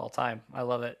songs of all time. I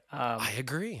love it. I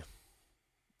agree.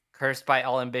 Cursed by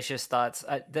All Ambitious Thoughts.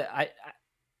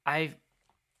 I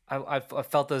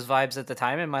felt those vibes at the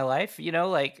time in my life.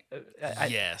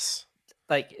 Yes.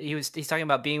 like he's talking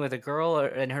about being with a girl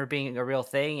and her being a real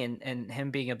thing, and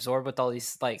him being absorbed with all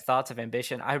these like thoughts of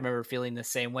ambition. I remember feeling the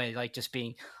same way, like just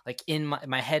being like in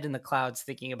my head in the clouds,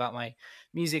 thinking about my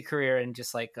music career and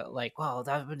just like wow,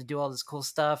 I'm going to do all this cool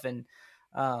stuff. And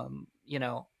I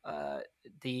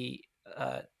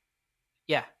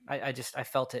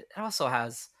felt it. It also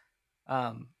has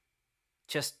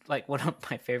just like one of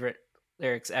my favorite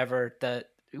lyrics ever.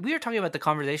 We were talking about the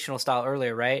conversational style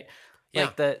earlier, right?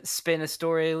 Like the spin a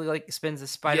story, like spins a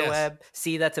spider web.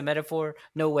 See, that's a metaphor.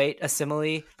 No, wait, a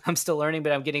simile. I'm still learning,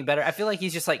 but I'm getting better. I feel like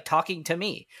he's just like talking to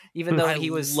me, even though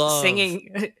he was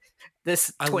singing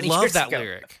this 20 years ago. I love that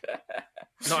lyric.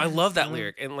 No, I love that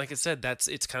lyric. And like I said,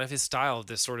 it's kind of his style,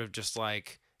 this sort of just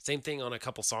like, same thing on a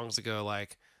couple songs ago,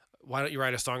 like, why don't you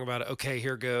write a song about it? Okay,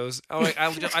 here goes. Oh,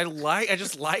 I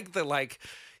just like the like.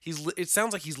 It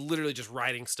sounds like he's literally just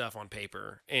writing stuff on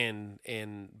paper,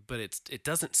 but it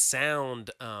doesn't sound,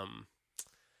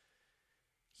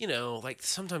 like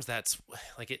sometimes that's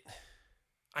like it.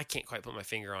 I can't quite put my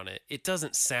finger on it. It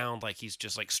doesn't sound like he's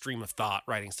just like stream of thought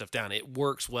writing stuff down. It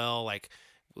works well, like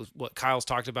what Kyle's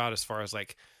talked about as far as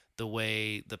like the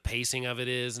way the pacing of it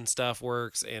is and stuff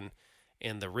works and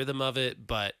the rhythm of it,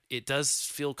 but it does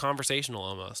feel conversational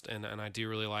almost, and I do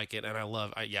really like it, and I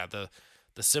love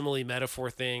the simile metaphor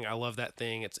thing. I love that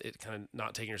thing. It's kind of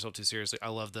not taking yourself too seriously. I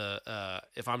love the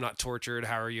if I'm not tortured,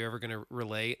 how are you ever going to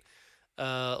relate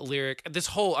lyric. This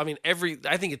whole, I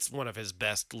think it's one of his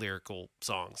best lyrical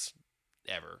songs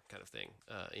ever, kind of thing,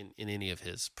 in any of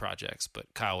his projects. But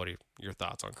Kyle, what are your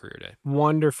thoughts on Career Day?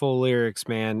 Wonderful lyrics,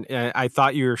 man. I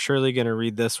thought you were surely going to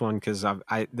read this one because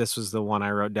this was the one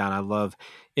I wrote down. I love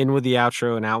in with the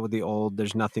outro and out with the old.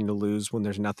 There's nothing to lose when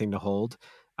there's nothing to hold.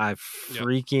 I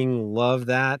freaking love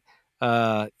that.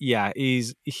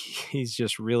 He's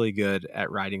just really good at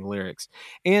writing lyrics.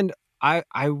 And I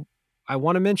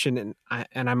want to mention,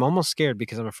 and I'm almost scared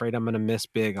because I'm afraid I'm going to miss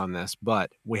big on this,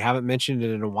 but we haven't mentioned it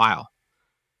in a while.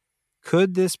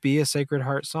 Could this be a Sacred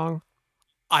Heart song?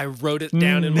 I wrote it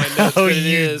down in my notes, but it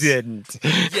is. Didn't.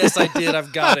 Yes, I did.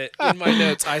 I've got it in my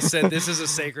notes. I said this is a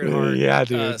Sacred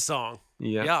Heart song.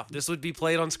 Yeah, this would be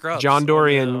played on Scrubs. John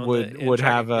Dorian would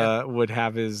have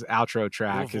his outro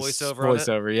track, his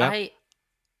voiceover. Yeah,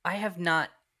 I have not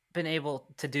been able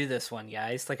to do this one,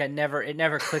 guys. Like it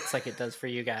never clicks like it does for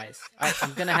you guys.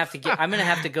 I'm gonna have to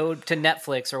go to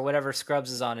Netflix or whatever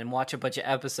Scrubs is on and watch a bunch of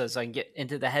episodes so I can get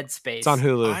into the headspace. It's on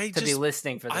Hulu to be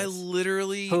listening for this. I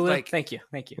literally Hulu. Thank you.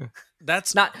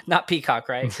 That's not Peacock,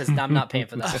 right? Because I'm not paying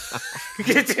for that.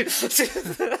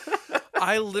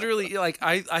 I literally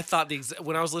I thought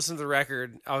when I was listening to the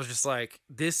record, I was just like,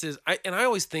 this is. And I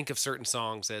always think of certain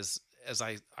songs as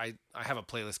I have a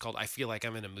playlist called I Feel Like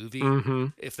I'm in a Movie,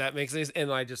 if that makes sense.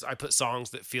 And I put songs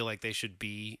that feel like they should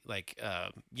be like,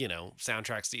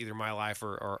 soundtracks to either my life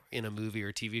or in a movie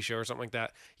or TV show or something like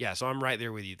that. Yeah. So I'm right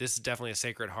there with you. This is definitely a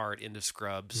Sacred Heart into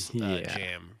Scrubs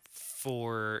jam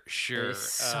for sure.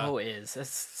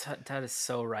 That is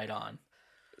so right on.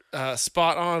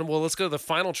 Spot on. Well, let's go to the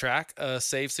final track,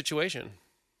 Save Situation.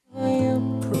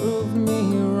 You prove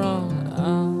me wrong,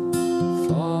 I'll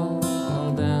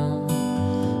fall down.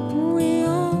 We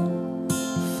all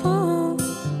fall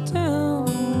down.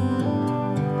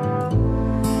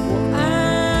 Well,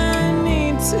 I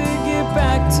need to get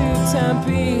back to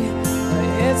Tempe.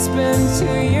 It's been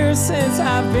 2 years since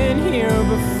I've been here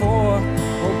before.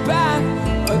 Or back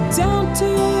or down to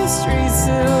the streets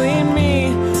that lead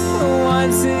me. The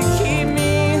ones that keep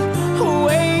me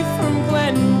away from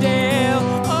Glendale.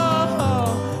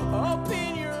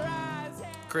 Open your eyes.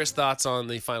 Chris, thoughts on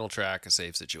the final track, A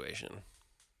Save Situation?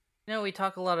 We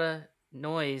talk a lot of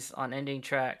noise on ending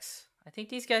tracks. I think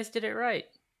these guys did it right.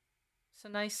 It's a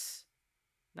nice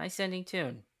ending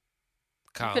tune.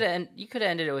 Kyle. You could have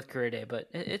ended it with Career Day, but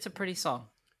it's a pretty song.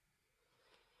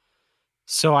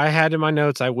 So I had in my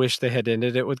notes, I wish they had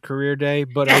ended it with Career Day,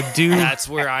 but I do. That's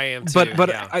where I am too.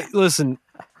 But listen,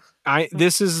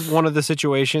 this is one of the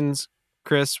situations,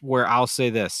 Chris, where I'll say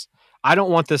this. I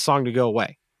don't want this song to go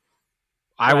away.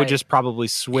 I would just probably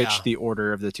switch the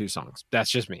order of the two songs. That's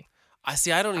just me. I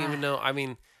don't even know. I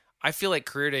mean, I feel like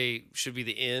Career Day should be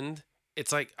the end.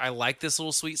 It's like, I like this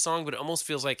little sweet song, but it almost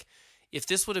feels like if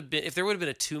there would have been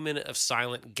a 2 minute of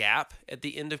silent gap at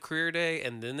the end of Career Day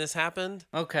and then this happened,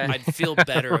 okay, I'd feel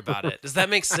better about it. Does that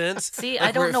make sense? See, like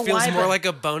I don't know why. It feels more like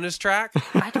a bonus track.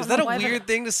 Is that a weird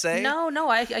thing to say? No,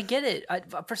 I get it.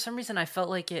 For some reason, I felt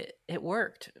like it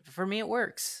worked. For me, it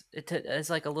works. It's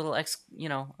like a little a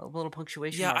little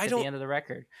punctuation mark at the end of the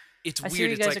record. It's I weird. see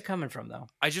where you guys are coming from, though.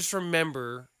 I just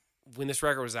remember when this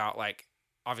record was out, like,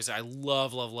 obviously I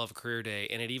love Career Day,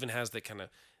 and it even has the kind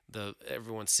of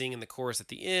everyone singing the chorus at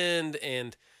the end,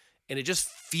 and it just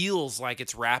feels like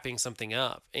it's wrapping something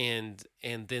up, and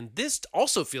then this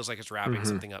also feels like it's wrapping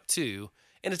something up too,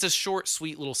 and it's a short,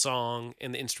 sweet little song,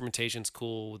 and the instrumentation's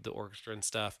cool with the orchestra and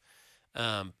stuff,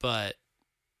 but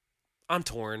I'm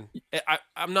torn.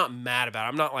 I'm not mad about it.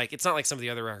 I'm not like, it's not like some of the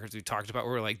other records we talked about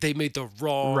where like they made the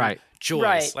wrong choice.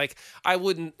 Right. Like I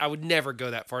would never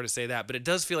go that far to say that, but it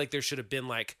does feel like there should have been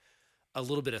like a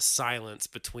little bit of silence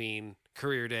between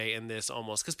Career Day and this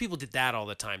almost, because people did that all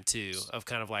the time too, of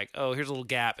kind of like, oh, here's a little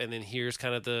gap, and then here's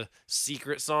kind of the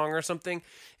secret song or something.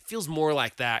 It feels more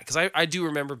like that, because I do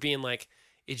remember being like,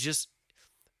 it just,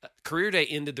 Career Day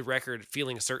ended the record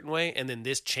feeling a certain way, and then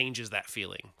this changes that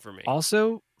feeling for me.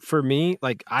 Also, for me,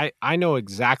 like I know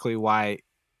exactly why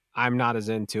I'm not as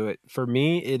into it. For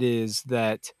me, it is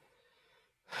that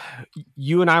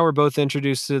you and I were both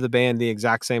introduced to the band the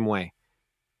exact same way.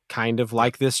 Kind of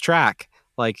like this track,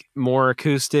 like more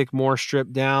acoustic, more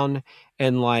stripped down,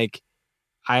 and like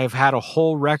I've had a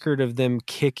whole record of them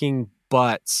kicking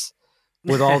butts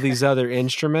with all these other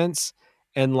instruments.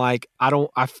 And like, I don't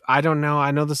know.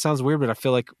 I know this sounds weird, but I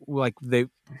feel like it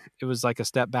was like a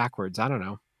step backwards. I don't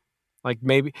know. Like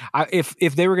maybe if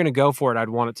they were going to go for it, I'd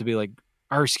want it to be like,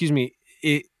 or excuse me,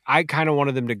 I kind of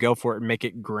wanted them to go for it and make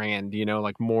it grand,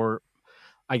 like more,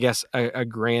 I guess a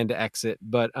grand exit.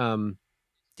 But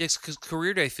yes, because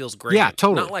Career Day feels great. Yeah,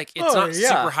 totally. Not like it's not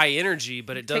super high energy,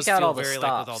 but it does Take out feel all the very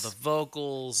like with all stops. the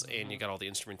vocals, and you got all the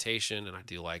instrumentation, and I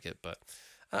do like it. But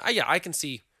yeah, I can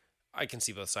see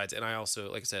both sides, and I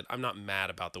also, like I said, I'm not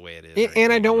mad about the way it is. or and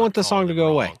anything. I don't I'm not want the calling song to them go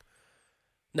away. wrong.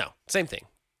 No, same thing.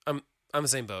 I'm the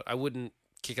same boat. I wouldn't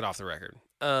kick it off the record.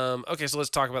 Okay, so let's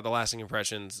talk about the lasting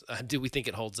impressions. Do we think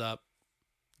it holds up,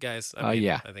 guys?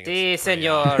 Yeah. I think Si, it's pretty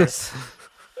obvious. senors.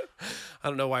 I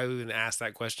don't know why we even asked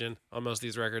that question on most of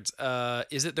these records.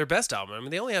 Is it their best album? I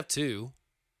mean, they only have 2. What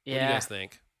do you guys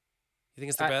think? You think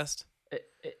it's their best?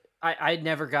 I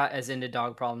never got as into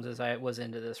Dog Problems as I was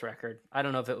into this record. I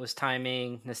don't know if it was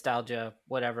timing, nostalgia,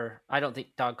 whatever. I don't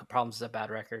think Dog Problems is a bad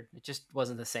record. It just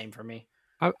wasn't the same for me.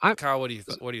 Kyle, what are your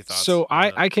thoughts? So on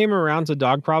that? I came around to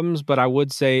Dog Problems, but I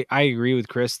would say I agree with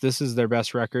Chris. This is their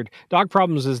best record. Dog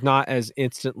Problems is not as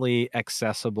instantly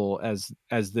accessible as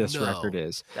this No. record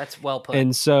is. That's well put.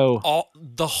 And so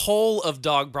the whole of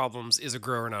Dog Problems is a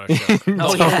grower, not a show. The Oh,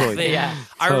 whole yeah. thing. Yeah.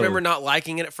 I Totally. remember not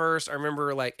liking it at first. I remember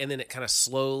and then it kind of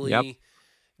slowly. Yep.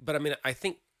 But I mean, I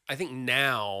think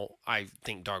now I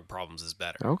think Dog Problems is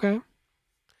better, okay.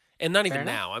 and not even Fair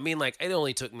enough. now. I mean, like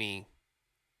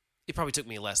it probably took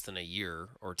me less than a year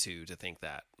or two to think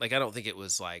that. Like, I don't think it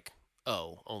was like,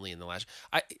 oh, only in the last.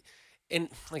 And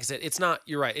like I said, it's not.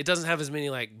 You're right. It doesn't have as many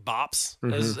like bops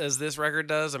as this record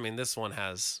does. I mean, this one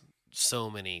has so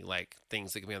many like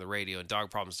things that can be on the radio, and Dog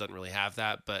Problems doesn't really have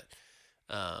that. But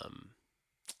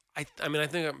I mean, I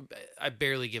think I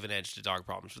barely give an edge to Dog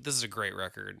Problems, but this is a great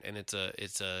record, and it's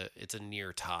a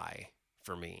near tie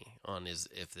for me on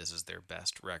if this is their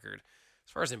best record.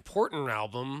 As far as important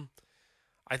album,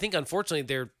 I think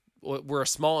unfortunately we're a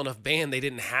small enough band, they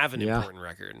didn't have an important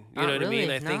record. You Not know what I mean?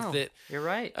 really, I think no. that You're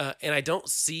right. and I don't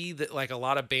see that like a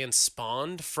lot of bands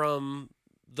spawned from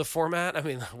the format. I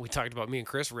mean, we talked about me and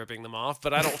Chris ripping them off,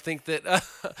 but I don't think that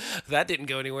that didn't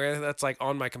go anywhere. That's like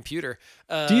on my computer.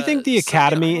 Do you think the so, yeah,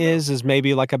 Academy I don't know. is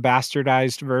maybe like a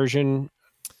bastardized version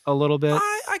a little bit?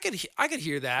 I could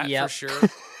hear that Yep. for sure.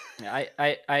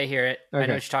 I hear it. I know what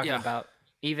Okay. you're talking Yeah. about.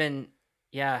 Even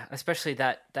especially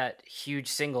that huge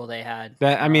single they had.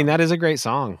 That I mean, that is a great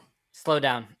song. Slow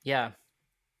Down. Yeah.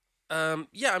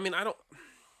 Yeah, I mean, I don't.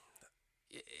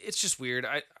 It's just weird.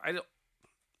 I don't.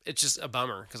 It's just a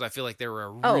bummer because I feel like they were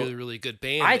a Oh, really, really good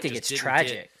band. I that think just it's didn't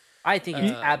tragic. I think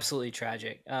it's uh, absolutely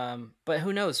tragic. But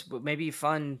who knows? Maybe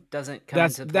fun doesn't come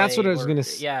That's- into that's play, what I was or- gonna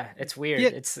s- Yeah, it's weird. Yeah,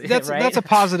 It's that's right? that's a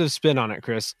positive spin on it,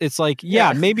 Chris. It's like,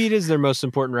 yeah, Yeah. maybe it is their most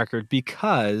important record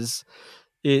because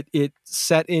it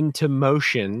set into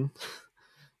motion,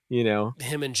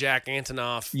 him and Jack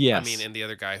Antonoff. Yes. I mean, and the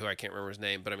other guy who I can't remember his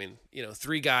name, but I mean,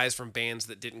 3 guys from bands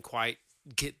that didn't quite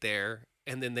get there,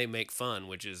 and then they make fun,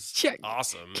 which is Yeah,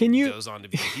 awesome. can and you- goes on to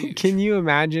be huge. Can you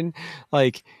imagine,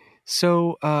 like,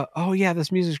 so, oh yeah,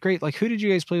 this music's great. Like, who did you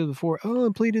guys play with before? Oh,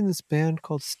 I played in this band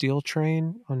called Steel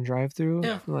Train on Drive Thru.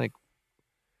 Yeah. Like,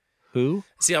 who?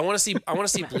 See, I want to see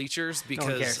Bleachers one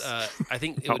because cares. I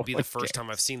think it No would be the one first time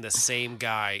I've seen the same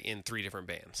guy in 3 different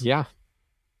bands. Yeah.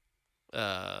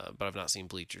 But I've not seen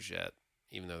Bleachers yet,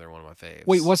 even though they're one of my faves.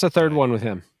 Wait, what's the third But one with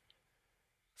him?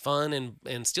 Fun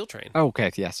and Steel Train. Oh,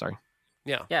 okay. Yeah. Sorry.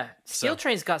 Yeah. Yeah, Steel So-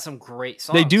 Train's got some great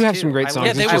songs. They do have too. some great I songs.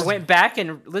 went- Yeah, they I were- went back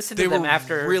and listened they to them were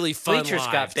after really fun Bleachers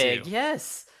live, got big. too.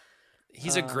 Yes.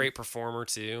 He's a great performer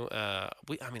too. I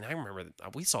remember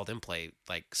we saw them play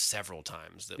like several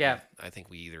times. I think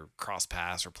we either cross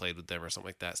paths or played with them or something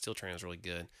like that. Steel Tran is really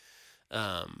good.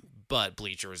 But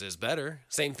Bleachers is better.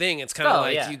 Same thing. It's kind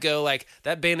of you go like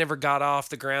that band never got off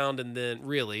the ground, and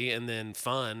then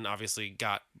Fun obviously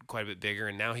got quite a bit bigger,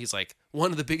 and now he's like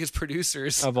one of the biggest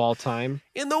producers of all time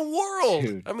in the world.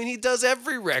 Dude. I mean, he does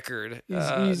every record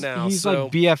he's now. He's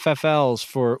like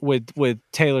BFFLs with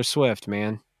Taylor Swift,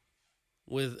 man.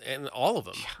 And all of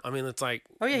them. I mean, it's like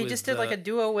he just did like a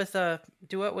duet with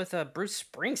Bruce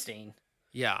Springsteen.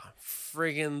 Yeah,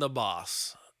 friggin' the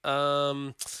boss.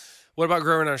 What about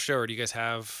Growing on a Shower? Do you guys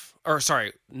have? Or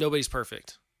sorry, Nobody's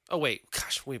Perfect. Oh wait,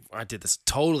 gosh, I did this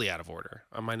totally out of order.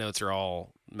 My notes are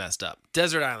all messed up.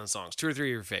 Desert Island Songs. 2 or 3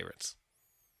 of your favorites.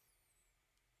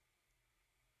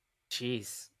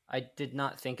 Jeez, I did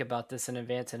not think about this in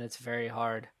advance, and it's very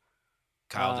hard.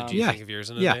 Kyle, did you think of yours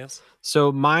in advance?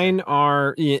 So mine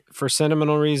are, for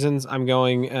sentimental reasons, I'm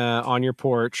going On Your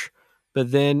Porch,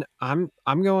 but then I'm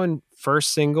going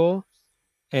first single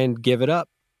and Give It Up.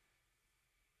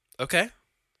 Okay.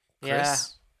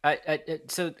 Chris? Yeah.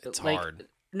 So it's like, hard.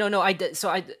 No, I did. So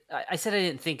I said I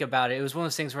didn't think about it. It was one of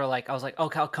those things where like I was like,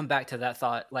 okay, I'll come back to that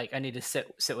thought. Like I need to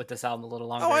sit with this album a little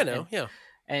longer. Oh, I know. Yeah.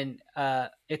 And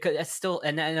it's still,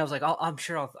 and I was like, I'm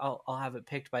sure I'll have it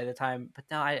picked by the time, but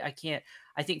no, I can't.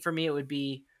 I think for me it would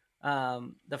be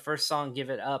the first song, Give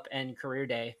It Up, and Career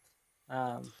Day.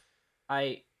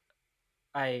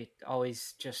 I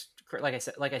always just, like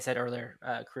I said earlier,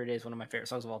 Career Day is one of my favorite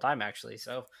songs of all time, actually.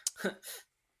 So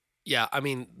yeah, I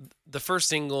mean, the first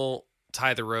single,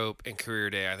 Tie the Rope, and Career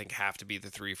Day, I think have to be the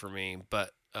 3 for me.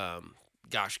 But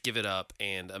gosh, Give It Up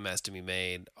and A Mess to Be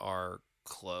Made are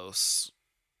close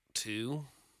too.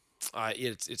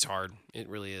 It's hard. It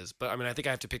really is. But I mean, I think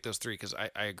I have to pick those 3 because I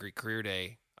agree. Career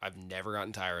Day, I've never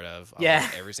gotten tired of. I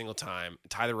love it every single time.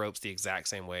 Tie the Rope's the exact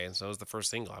same way, and so is the first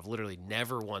single. I've literally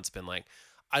never once been like,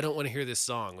 I don't want to hear this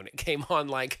song when it came on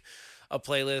like a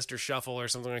playlist or shuffle or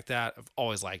something like that. I've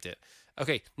always liked it.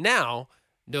 Okay, now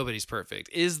Nobody's Perfect.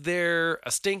 Is there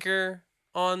a stinker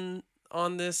on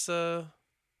this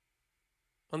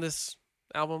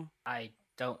album? I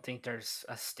don't think there's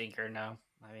a stinker. No,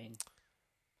 I mean,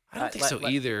 I don't think so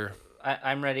either.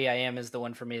 I'm Ready, I Am is the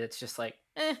one for me that's just like,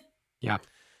 Yeah.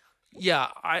 Yeah,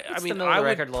 I mean, I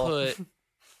would put.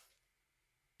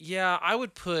 Yeah, I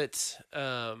would put.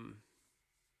 I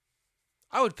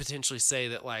would potentially say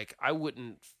that like I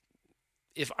wouldn't.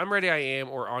 If I'm Ready, I Am,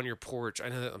 or On Your Porch. I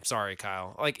know that, I'm sorry,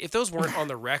 Kyle. Like if those weren't on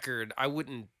the record, I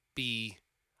wouldn't be.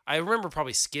 I remember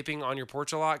probably skipping On Your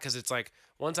Porch a lot because it's like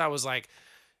once I was like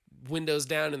windows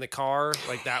down in the car,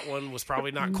 like that one was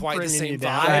probably not quite the same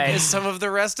vibe as some of the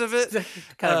rest of it.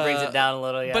 Kind of brings it down a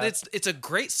little, yeah. But it's a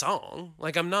great song.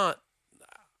 Like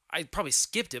I probably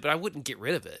skipped it, but I wouldn't get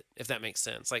rid of it, if that makes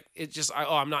sense. Like it just,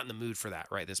 I'm not in the mood for that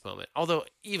right this moment. Although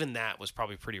even that was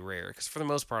probably pretty rare because for the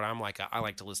most part, I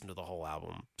like to listen to the whole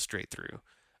album straight through.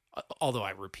 Although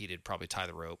I repeated probably Tie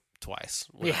the Rope twice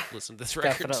when I listened to this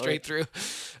record straight through.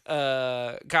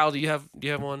 Kyle, do you have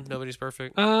one? Nobody's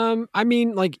Perfect. I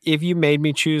mean, like if you made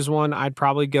me choose one, I'd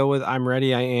probably go with I'm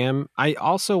Ready, I Am. I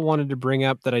also wanted to bring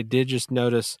up that I did just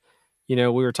notice, we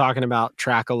were talking about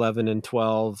track 11 and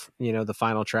 12, the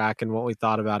final track and what we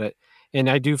thought about it. And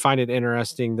I do find it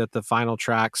interesting that the final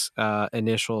track's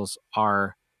initials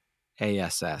are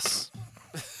ASS.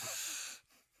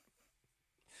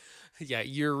 Yeah,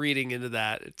 you're reading into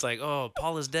that. It's like, oh,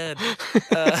 Paul is dead.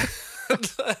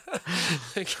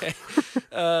 Okay.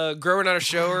 Growing on a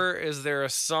Shower, is there a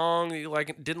song that you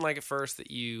didn't like at first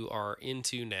that you are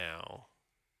into now?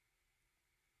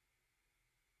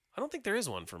 I don't think there is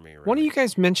one for me. Really. One of you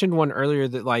guys mentioned one earlier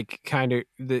that like kind of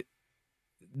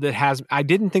that has. I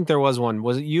didn't think there was one.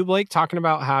 Was it you, Blake, talking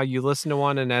about how you listened to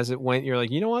one and as it went, you're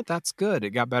like, you know what, that's good.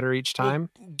 It got better each time.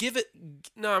 Well, Give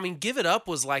It Up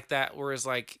was like that. Whereas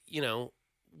like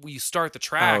we start the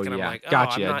track and I'm like,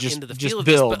 gotcha. I'm not just, into the just feel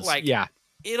builds. of this, but like, yeah.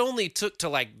 It only took to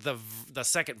like the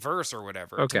second verse or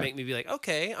whatever to make me be like,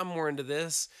 okay, I'm more into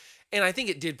this. And I think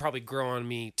it did probably grow on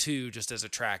me too, just as a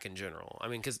track in general. I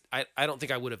mean, because I don't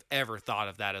think I would have ever thought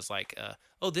of that as like,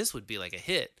 this would be like a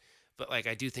hit. But like,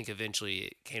 I do think eventually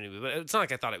it came to me. But it's not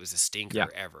like I thought it was a stinker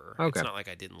ever. Okay. It's not like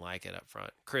I didn't like it up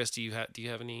front. Chris, do you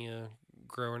have any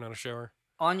Growing on a Shower?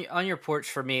 On Your Porch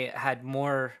for me, it had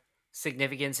more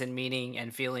significance and meaning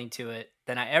and feeling to it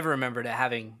than I ever remembered it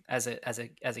having as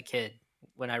a kid.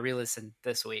 When I re-listened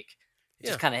this week, it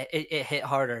just kind of it hit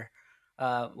harder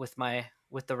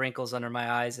with the wrinkles under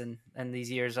my eyes and these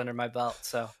years under my belt.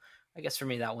 So I guess for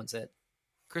me that one's it.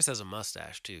 Chris has a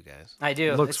mustache too, guys. I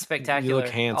do. It's spectacular. You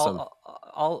look handsome.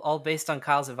 All based on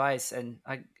Kyle's advice, and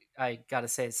I gotta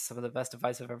say, it's some of the best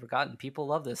advice I've ever gotten. People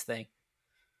love this thing.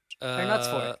 They're nuts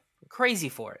for it. Crazy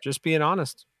for it. Just being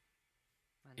honest.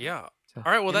 Yeah. All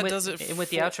right. Well, And that with, does it. and with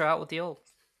the outro, out with the old.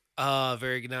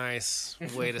 Very nice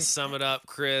way to sum it up,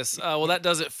 Chris. Well, that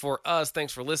does it for us.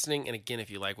 Thanks for listening. And again, if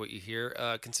you like what you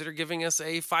hear, consider giving us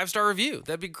a 5-star review.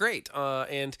 That'd be great.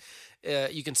 And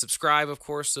you can subscribe, of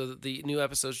course, so that the new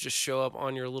episodes just show up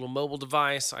on your little mobile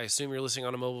device. I assume you're listening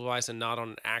on a mobile device and not on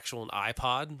an actual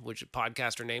iPod, which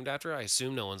podcasts are named after. I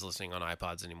assume no one's listening on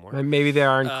iPods anymore. And maybe they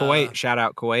are in Kuwait. Shout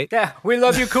out Kuwait. Yeah, we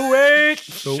love you, Kuwait.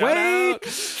 Kuwait.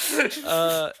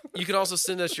 You can also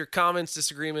send us your comments,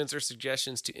 disagreements, or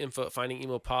suggestions to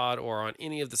info@FindingEmoPod or on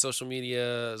any of the social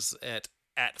medias at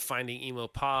Finding Emo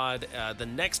Pod. The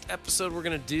next episode we're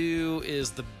going to do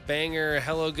is the banger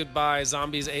Hello Goodbye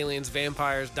Zombies, Aliens,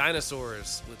 Vampires,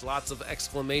 Dinosaurs with lots of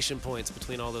exclamation points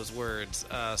between all those words.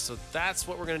 So that's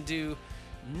what we're going to do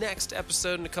next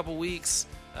episode in a couple weeks.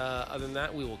 Other than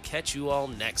that, we will catch you all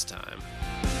next time.